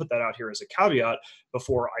 So I want to put that out here as a caveat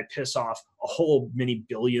before I piss off a whole many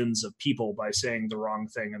billions of people by saying the wrong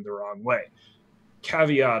thing in the wrong way.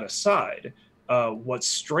 Caveat aside, what's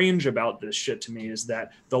strange about this shit to me is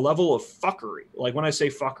that the level of fuckery, like when I say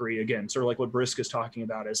fuckery, again, sort of like what Brisc is talking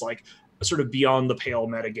about, is like sort of beyond the pale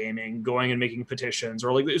metagaming, going and making petitions,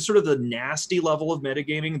 or like it's sort of the nasty level of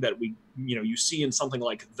metagaming that you see in something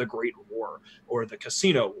like the Great War or the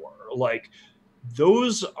Casino War. Like,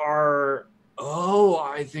 those are,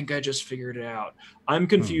 I think I just figured it out. I'm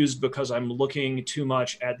confused because I'm looking too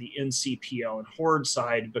much at the NCPL and Horde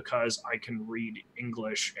side because I can read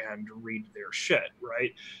English and read their shit,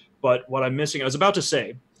 right? But what I'm missing, I was about to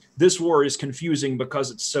say, this war is confusing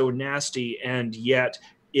because it's so nasty, and yet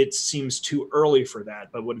it seems too early for that.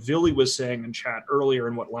 But what Villy was saying in chat earlier,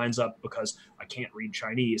 and what lines up because I can't read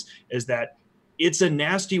Chinese, is that it's a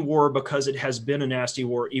nasty war because it has been a nasty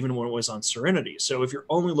war even when it was on Serenity. So if you're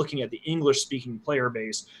only looking at the English-speaking player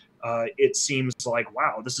base, it seems like,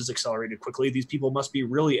 wow, this is accelerated quickly. These people must be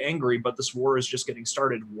really angry, but this war is just getting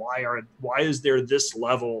started. Why is there this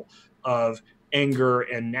level of anger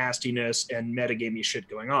and nastiness and metagamey shit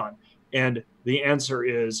going on? And the answer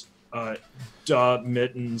is Duh,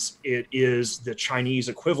 Mittens, it is the Chinese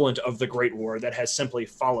equivalent of the Great War that has simply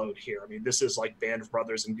followed here. I mean, this is like Band of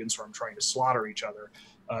Brothers and Ginstorm trying to slaughter each other.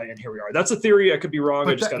 And here we are. That's a theory. I could be wrong.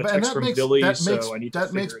 I just got a text from Billy, so I need to figure it out.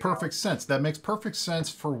 That makes perfect sense. That makes perfect sense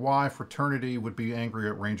for why Fraternity would be angry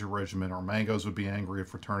at Ranger Regiment, or Mangoes would be angry at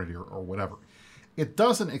Fraternity, or whatever. It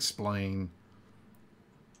doesn't explain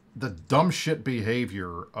the dumb shit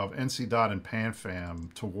behavior of NC Dot and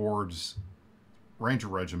PanFam towards Ranger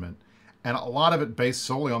Regiment, and a lot of it based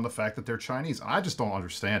solely on the fact that they're Chinese. I just don't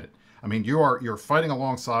understand it. I mean, you're fighting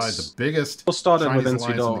alongside the biggest Chinese alliance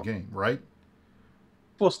in the game, right?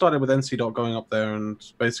 Well, started with NC Dot going up there and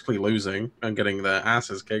basically losing and getting their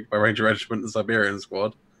asses kicked by Ranger Regiment and Siberian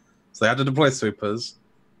Squad. So they had to deploy supers.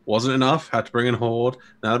 Wasn't enough. Had to bring in Horde.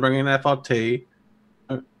 Now they're bringing in FRT.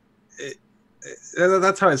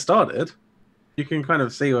 That's how it started. You can kind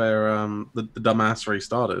of see where the dumbassery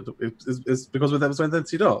started. It's because that was with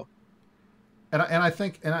NC Dot. And I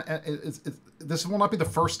think this will not be the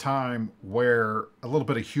first time where a little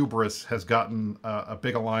bit of hubris has gotten a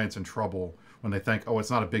big alliance in trouble when they think, oh,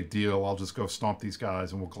 it's not a big deal, I'll just go stomp these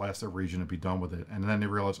guys and we'll glass their region and be done with it. And then they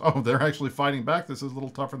realize, oh, they're actually fighting back. This is a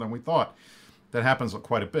little tougher than we thought. That happens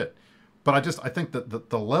quite a bit. But I think that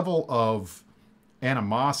the level of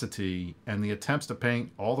animosity and the attempts to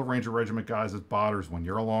paint all the Ranger Regiment guys as botters when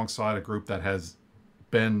you're alongside a group that has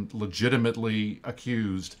been legitimately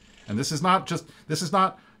accused, and this is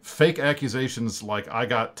not fake accusations like I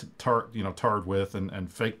got tarred with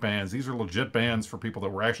and fake bans. These are legit bans for people that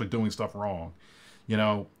were actually doing stuff wrong,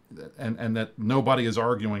 and that nobody is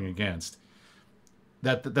arguing against.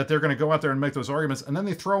 That they're going to go out there and make those arguments, and then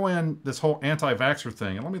they throw in this whole anti-vaxxer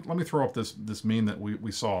thing. And let me throw up this meme that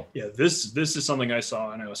we saw. Yeah, this is something I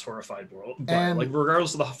saw and I was horrified. But like,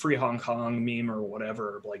 regardless of the Free Hong Kong meme or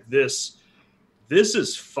whatever, like this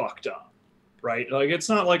is fucked up. Right? Like, it's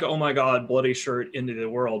not like, oh my God, bloody shirt into the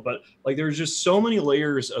world, but like, there's just so many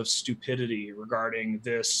layers of stupidity regarding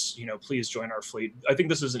this, please join our fleet. I think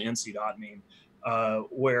this is an NC Dot meme,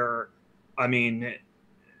 where, I mean,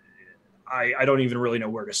 I don't even really know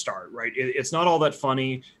where to start, right? It's not all that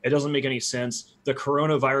funny. It doesn't make any sense. The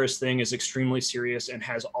coronavirus thing is extremely serious and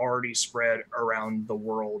has already spread around the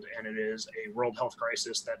world. And it is a world health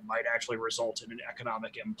crisis that might actually result in an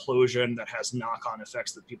economic implosion that has knock-on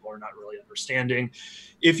effects that people are not really understanding.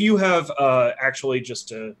 If you have actually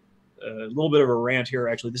just a little bit of a rant here,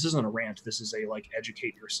 actually, this isn't a rant. This is a like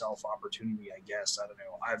educate yourself opportunity, I guess. I don't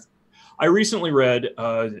know. I recently read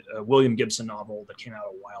a William Gibson novel that came out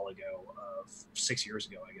a while ago, 6 years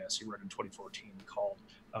ago, I guess. He wrote in 2014 called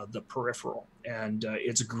The Peripheral. And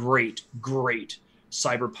it's great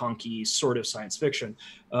cyberpunk-y sort of science fiction.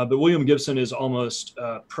 But William Gibson is almost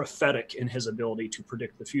prophetic in his ability to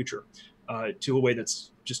predict the future to a way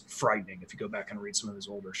that's just frightening if you go back and read some of his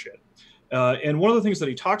older shit. And one of the things that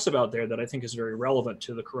he talks about there that I think is very relevant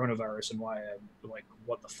to the coronavirus and why I'm like,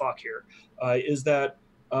 what the fuck here, is that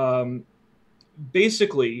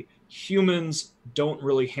basically humans don't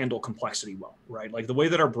really handle complexity well, right? Like the way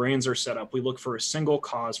that our brains are set up, we look for a single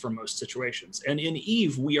cause for most situations. And in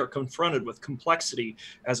Eve, we are confronted with complexity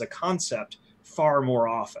as a concept far more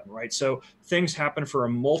often, right? So things happen for a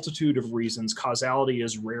multitude of reasons. Causality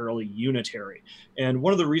is rarely unitary. And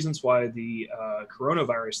one of the reasons why the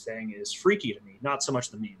coronavirus thing is freaky to me, not so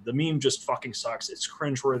much the meme. The meme just fucking sucks. It's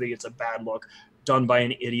cringeworthy. It's a bad look done by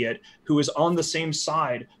an idiot who is on the same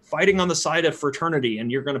side, fighting on the side of fraternity,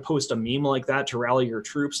 and you're going to post a meme like that to rally your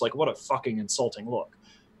troops? Like, what a fucking insulting look.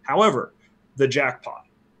 However, the jackpot.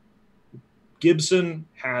 Gibson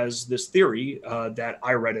has this theory that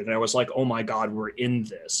I read it and I was like, oh my God, we're in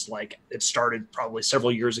this. Like, it started probably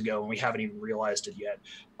several years ago and we haven't even realized it yet,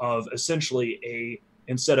 of essentially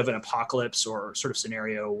instead of an apocalypse or sort of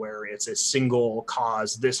scenario where it's a single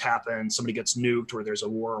cause, this happens, somebody gets nuked or there's a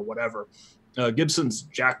war or whatever. Gibson's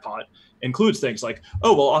jackpot includes things like,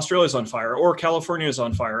 oh, well, Australia's on fire, or California's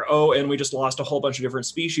on fire. Oh, and we just lost a whole bunch of different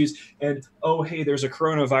species. And, oh, hey, there's a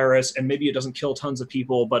coronavirus, and maybe it doesn't kill tons of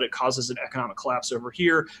people, but it causes an economic collapse over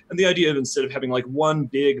here. And the idea of, instead of having like one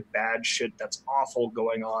big bad shit that's awful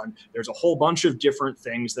going on, there's a whole bunch of different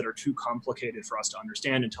things that are too complicated for us to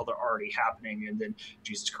understand until they're already happening. And then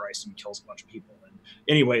Jesus Christ, and kills a bunch of people. And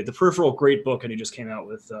anyway, The Peripheral, great book, and he just came out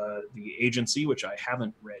with The Agency, which I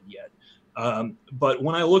haven't read yet. But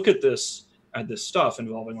when I look at this stuff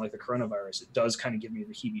involving like the coronavirus, it does kind of give me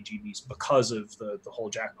the heebie-jeebies because of the whole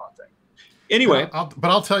jackpot thing. Anyway,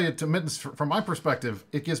 I'll tell you, from my perspective,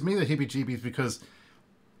 it gives me the heebie-jeebies because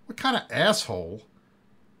what kind of asshole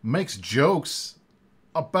makes jokes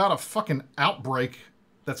about a fucking outbreak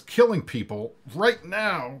that's killing people right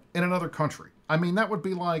now in another country? I mean, that would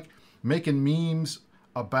be like making memes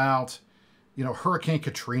about, Hurricane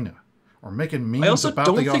Katrina, or making memes I also about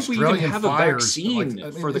don't the think Australian we even have fires. a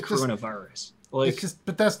vaccine for the coronavirus.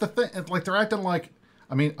 But that's the thing. Like, they're acting like.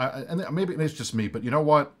 I mean, and maybe it's just me, but you know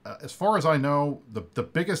what? As far as I know, the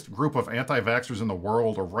biggest group of anti-vaxxers in the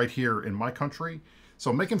world are right here in my country.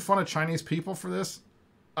 So making fun of Chinese people for this,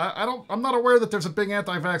 I'm not aware that there's a big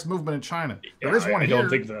anti-vax movement in China. There is one here. I don't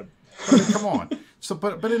think that. But I mean, come on. So,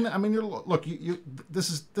 look,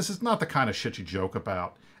 this is not the kind of shit you joke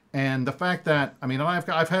about. And the fact that,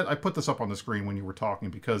 I put this up on the screen when you were talking,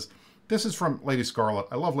 because this is from Lady Scarlet.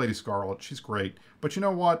 I love Lady Scarlet. She's great. But you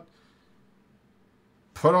know what?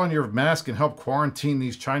 Put on your mask and help quarantine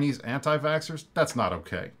these Chinese anti-vaxxers? That's not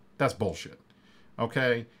okay. That's bullshit.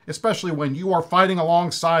 Okay? Especially when you are fighting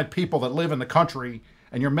alongside people that live in the country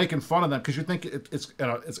and you're making fun of them because you think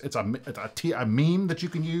it's a meme that you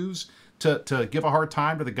can use to give a hard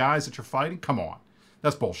time to the guys that you're fighting. Come on.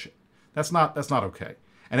 That's bullshit. That's not okay.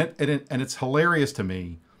 And it's hilarious to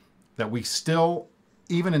me that we still,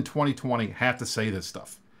 even in 2020, have to say this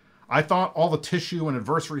stuff. I thought all the tissue and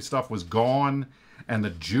adversary stuff was gone, and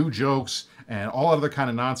the Jew jokes and all other kind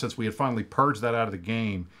of nonsense, we had finally purged that out of the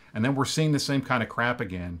game. And then we're seeing the same kind of crap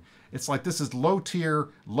again. It's like, this is low-tier,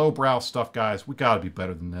 low-brow stuff, guys. We got to be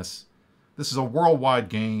better than this. This is a worldwide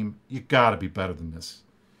game. You got to be better than this.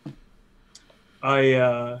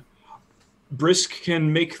 Brisc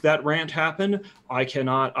can make that rant happen. I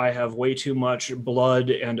cannot. I have way too much blood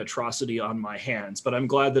and atrocity on my hands. But I'm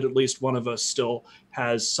glad that at least one of us still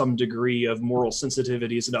has some degree of moral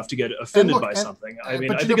sensitivities enough to get offended by something.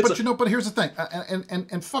 But here's the thing.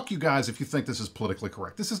 And fuck you guys if you think this is politically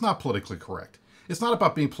correct. This is not politically correct. It's not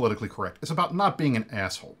about being politically correct. It's about not being an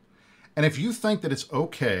asshole. And if you think that it's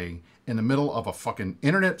okay in the middle of a fucking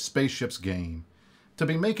internet spaceships game to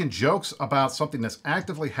be making jokes about something that's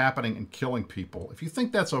actively happening and killing people, if you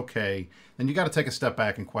think that's okay, then you got to take a step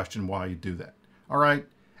back and question why you do that. All right?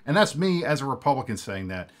 And that's me as a Republican saying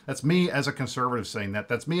that. That's me as a conservative saying that.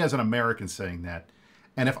 That's me as an American saying that.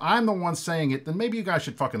 And if I'm the one saying it, then maybe you guys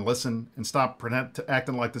should fucking listen and stop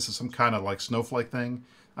acting like this is some kind of like snowflake thing.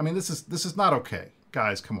 I mean, this is not okay.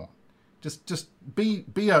 Guys, come on. Just be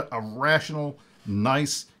a rational,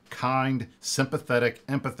 nice, kind, sympathetic,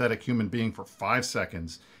 empathetic human being for 5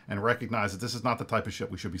 seconds and recognize that this is not the type of shit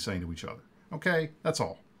we should be saying to each other. Okay? That's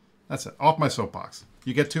all. That's it. Off my soapbox.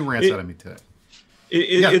 You get 2 rants out of me today.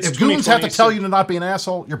 If goons have to tell you to not be an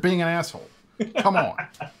asshole, you're being an asshole. Come on.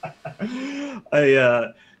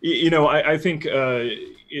 I think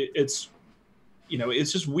it's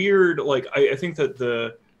just weird. Like, I think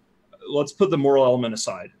that let's put the moral element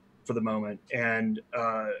aside for the moment. And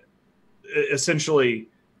essentially,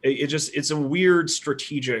 it's a weird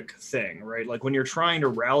strategic thing, right? Like when you're trying to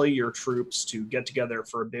rally your troops to get together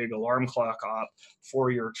for a big alarm clock op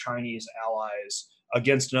for your Chinese allies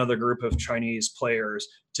against another group of Chinese players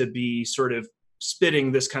to be sort of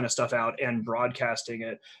spitting this kind of stuff out and broadcasting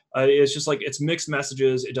it. It's just like, it's mixed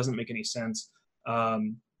messages. It doesn't make any sense.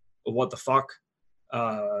 What the fuck?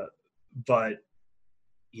 But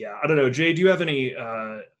yeah, I don't know. Jay, do you have any,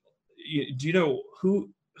 do you know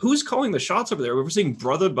who's calling the shots over there? We're seeing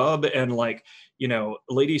Brother Bub and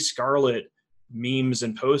Lady Scarlet memes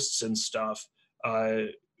and posts and stuff.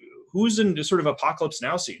 Who's in sort of Apocalypse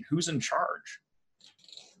Now scene? Who's in charge?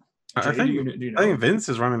 Jay, I think Vince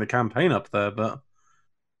is running the campaign up there, but I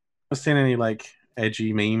haven't seen any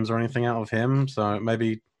edgy memes or anything out of him. So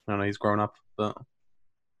maybe, I don't know, he's grown up. But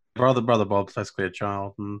Brother Bob's basically a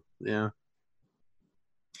child, and yeah,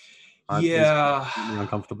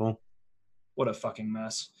 uncomfortable. What a fucking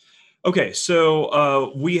mess. Okay,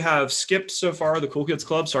 so we have skipped so far the Cool Kids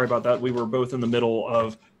Club. Sorry about that. We were both in the middle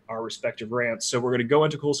of our respective rants. So we're going to go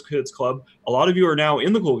into Cool Kids Club. A lot of you are now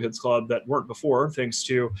in the Cool Kids Club that weren't before, thanks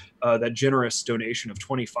to that generous donation of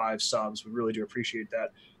 25 subs. We really do appreciate that.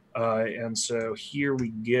 And so here we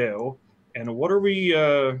go. And what are we,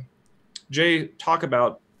 Jay, talk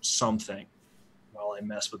about something while I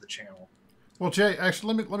mess with the channel. Well, Jay,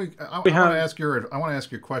 actually, I want to ask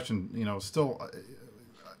you a question. Still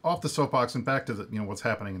off the soapbox and back to what's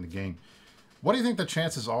happening in the game. What do you think the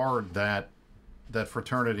chances are that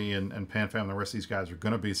Fraternity and PanFam and the rest of these guys are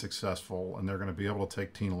going to be successful and they're going to be able to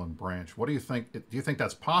take Teenal and Branch? What do you think? Do you think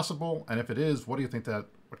that's possible? And if it is, what do you think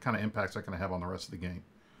what kind of impacts that going to have on the rest of the game?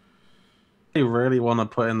 They really want to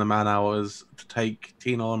put in the man hours to take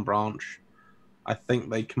Teenal and Branch. I think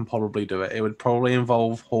they can probably do it. It would probably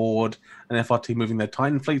involve Horde and FRT moving their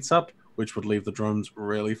Titan fleets up, which would leave the drones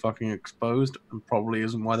really fucking exposed, and probably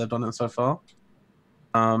isn't why they've done it so far.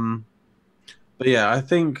 But yeah, I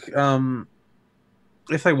think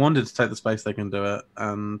if they wanted to take the space, they can do it,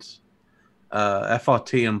 and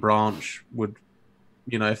FRT and Branch would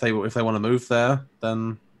if they want to move there,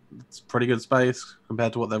 then it's pretty good space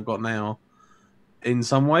compared to what they've got now. In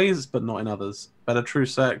some ways, but not in others. Better true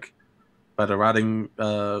sec, better adding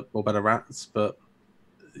or better rats, but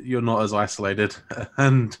you're not as isolated.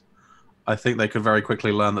 And I think they could very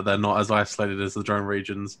quickly learn that they're not as isolated as the drone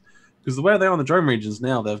regions, because the way they are in the drone regions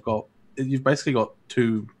now, you've basically got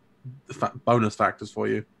two bonus factors for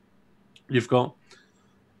you. You've got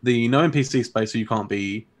the no NPC space, so you can't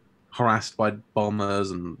be harassed by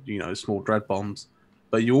bombers and small dread bombs,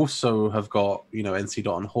 but you also have got NC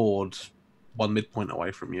Dot and Horde one midpoint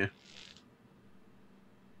away from you.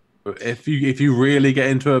 If you really get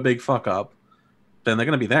into a big fuck up, then they're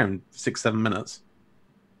going to be there in 6-7 minutes.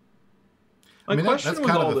 I mean, that's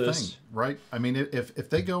kind of the thing, right? I mean, if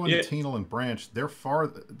they go into Tenal and Branch, they're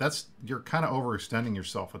far. You're kind of overextending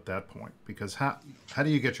yourself at that point, because how do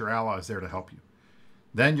you get your allies there to help you?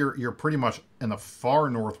 Then you're pretty much in the far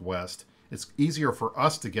northwest. It's easier for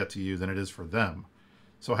us to get to you than it is for them.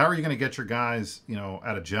 So how are you going to get your guys,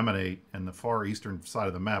 out of Geminate and the far eastern side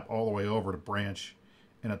of the map all the way over to Branch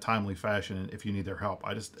in a timely fashion if you need their help?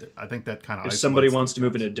 I think that kind of, if somebody wants to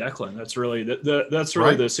move into Declan, that's really the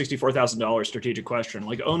 $64,000 strategic question.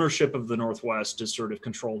 Like, ownership of the Northwest is sort of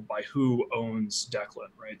controlled by who owns Declan,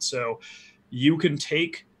 right? So you can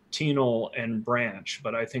take Tenal and Branch,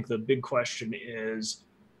 but I think the big question is,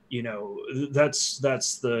 that's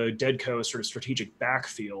the Deadco sort of strategic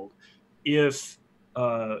backfield. If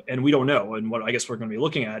and we don't know, and what I guess we're going to be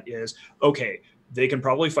looking at is, okay, they can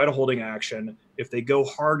probably fight a holding action. If they go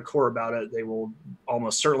hardcore about it, they will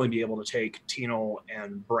almost certainly be able to take Tenal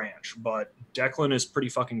and Branch. But Declan is pretty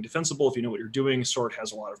fucking defensible if you know what you're doing. Sword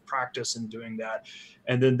has a lot of practice in doing that.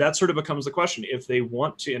 And then that sort of becomes the question. If they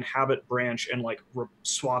want to inhabit Branch and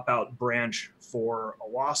swap out Branch for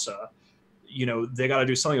Awasa, they got to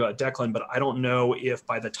do something about Declan. But I don't know if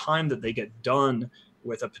by the time that they get done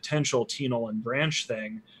with a potential Tenal and Branch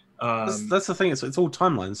thing, that's the thing. It's all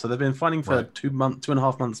timelines. So they've been fighting for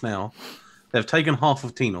 2.5 months now. They've taken half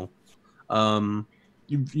of Tenal.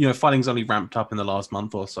 Fighting's only ramped up in the last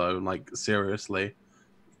month or so, seriously,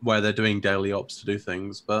 where they're doing daily ops to do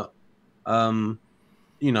things. But give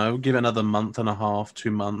it another month and a half, 2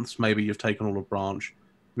 months, maybe you've taken all of Branch.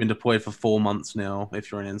 You've been deployed for 4 months now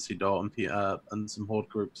if you're in NC Dot and some Horde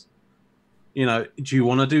groups. Do you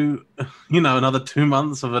want to do another 2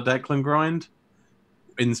 months of a Declan grind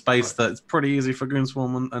in space that's pretty easy for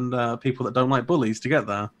Goonswarm and people that don't like bullies to get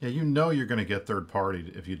there? Yeah, you're going to get third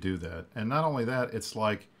party if you do that. And not only that, it's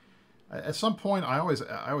like at some point I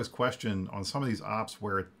always question on some of these ops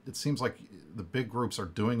where it seems like the big groups are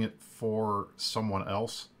doing it for someone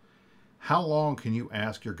else. How long can you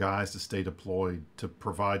ask your guys to stay deployed to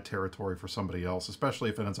provide territory for somebody else, especially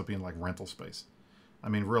if it ends up being like rental space? I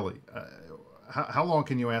mean, really, how long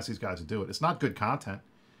can you ask these guys to do it? It's not good content.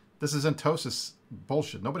 This is Entosis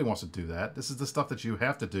bullshit. Nobody wants to do that. This is the stuff that you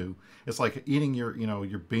have to do. It's like eating your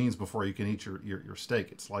beans before you can eat your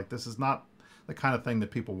steak. It's like, this is not the kind of thing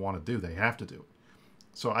that people want to do. They have to do it.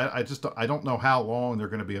 So I don't know how long they're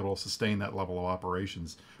going to be able to sustain that level of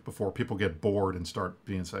operations before people get bored and start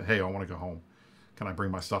saying, hey, I want to go home. Can I bring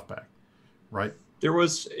my stuff back? Right? There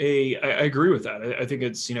was I agree with that. I think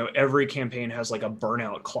it's, every campaign has like a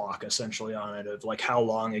burnout clock essentially on it of like how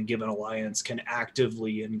long a given alliance can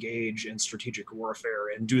actively engage in strategic warfare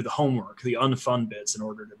and do the homework, the unfun bits in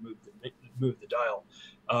order to move the dial.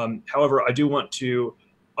 However, I do want to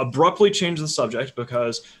abruptly change the subject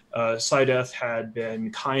because Sideth had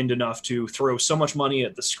been kind enough to throw so much money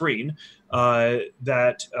at the screen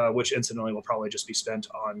that which incidentally will probably just be spent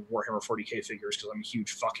on Warhammer 40k figures because I'm a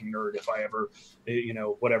huge fucking nerd. If I ever,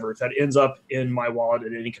 whatever, if that ends up in my wallet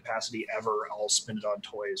in any capacity ever, I'll spend it on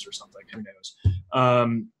toys or something. Who knows?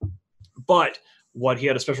 But what he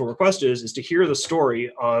had a special request is to hear the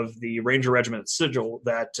story of the Ranger Regiment Sigil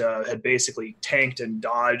that had basically tanked and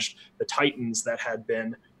dodged the Titans that had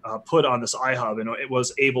been put on this iHub, and it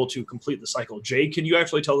was able to complete the cycle. Jay, can you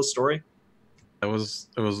actually tell the story? It was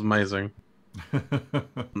amazing.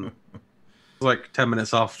 Like 10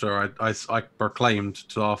 minutes after I proclaimed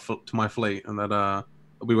to my fleet and that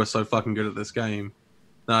we were so fucking good at this game.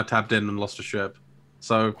 Then I tabbed in and lost a ship.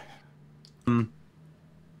 So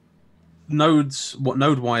node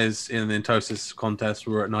wise in the Entosis contest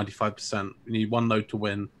we were at 95%. We need one node to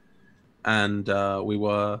win, and we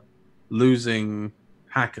were losing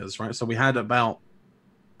hackers, right? So we had about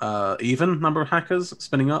even number of hackers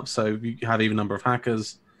spinning up. So if you have even number of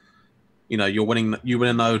hackers, you win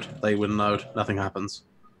a node, they win a node, nothing happens.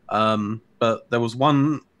 But there was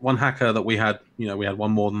one hacker that we had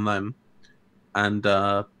one more than them, and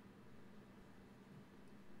it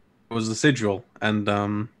was the Sigil,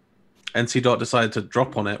 and NC Dot decided to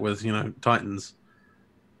drop on it with Titans.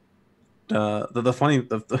 The funny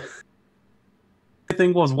the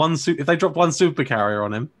thing was if they dropped one super carrier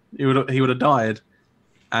on him, he would have died,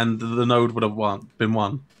 and the node would have been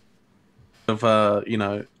won.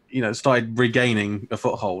 Started regaining a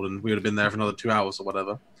foothold, and we would have been there for another 2 hours or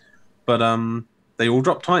whatever. But they all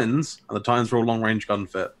dropped Titans, and the Titans were all long range gun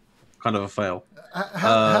fit. Kind of a fail.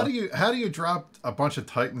 How do you drop a bunch of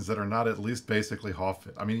Titans that are not at least basically Hoff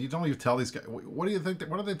fit? I mean, you don't even tell these guys. What do you think?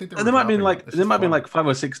 What do they think they were? There might be like 5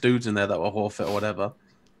 or 6 dudes in there that were Hoff fit or whatever.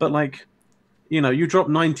 But like, you drop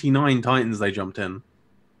 99 Titans, they jumped in.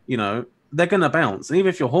 They're gonna bounce, and even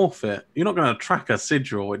if you're Hoff fit, you're not gonna track a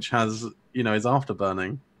sigil which has is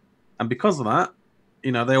afterburning, and because of that,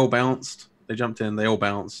 they all bounced. They jumped in, they all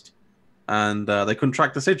bounced, and they couldn't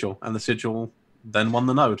track the sigil, and the sigil then won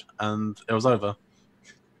the node, and it was over.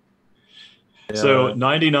 So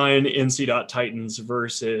 99 NC Titans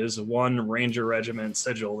versus 1 Ranger Regiment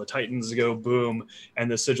Sigil. The Titans go boom, and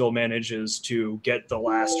the Sigil manages to get the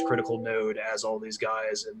last critical node as all these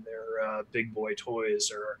guys and their big boy toys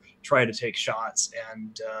are trying to take shots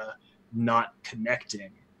and not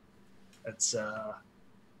connecting. That's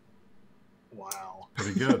wow.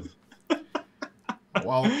 Pretty good.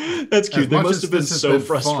 Well, that's cute. They must have been so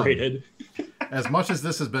frustrated. As much as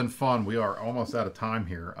this has been fun, we are almost out of time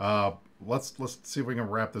here. Let's see if we can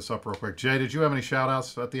wrap this up real quick. Jay, did you have any shout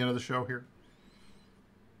outs at the end of the show here?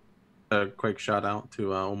 A quick shout out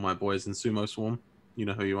to all my boys in Sumo Swarm. You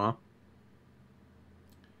know who you are.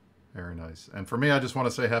 Very nice. And for me, I just want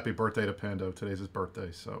to say happy birthday to Pando. Today's his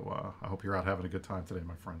birthday, so I hope you're out having a good time today,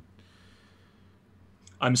 my friend.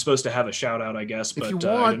 I'm supposed to have a shout out, I guess, but if you want,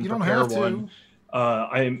 I didn't you don't prepare have one.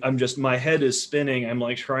 to. I'm just, my head is spinning. I'm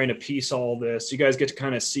like trying to piece all this. You guys get to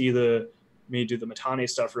kind of see me do the Mittani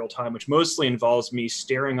stuff real time, which mostly involves me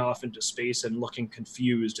staring off into space and looking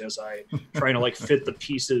confused as I trying to like fit the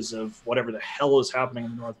pieces of whatever the hell is happening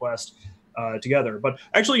in the Northwest together. But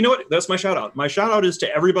actually, you know what? That's my shout out. My shout out is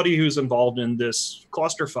to everybody who's involved in this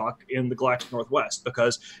clusterfuck in the Galactic Northwest,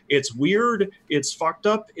 because it's weird, it's fucked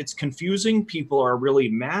up, it's confusing. People are really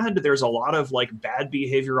mad. There's a lot of like bad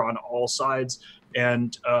behavior on all sides.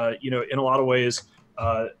 And, in a lot of ways,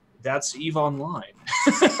 that's EVE Online.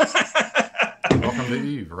 Welcome to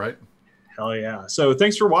EVE, right? Hell yeah. So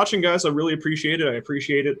thanks for watching, guys. I really appreciate it. I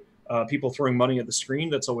appreciate it. People throwing money at the screen.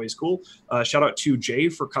 That's always cool. Shout out to Jay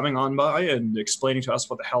for coming on by and explaining to us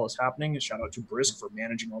what the hell is happening. And shout out to Brisc for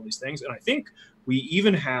managing all these things. And I think we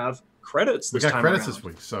even have credits this time. We got credits around. This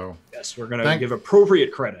week. So yes, we're going to give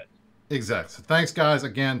appropriate credit. Exactly. So thanks, guys.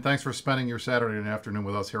 Again, thanks for spending your Saturday and afternoon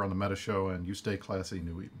with us here on the Meta Show. And you stay classy,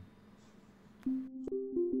 New Eden.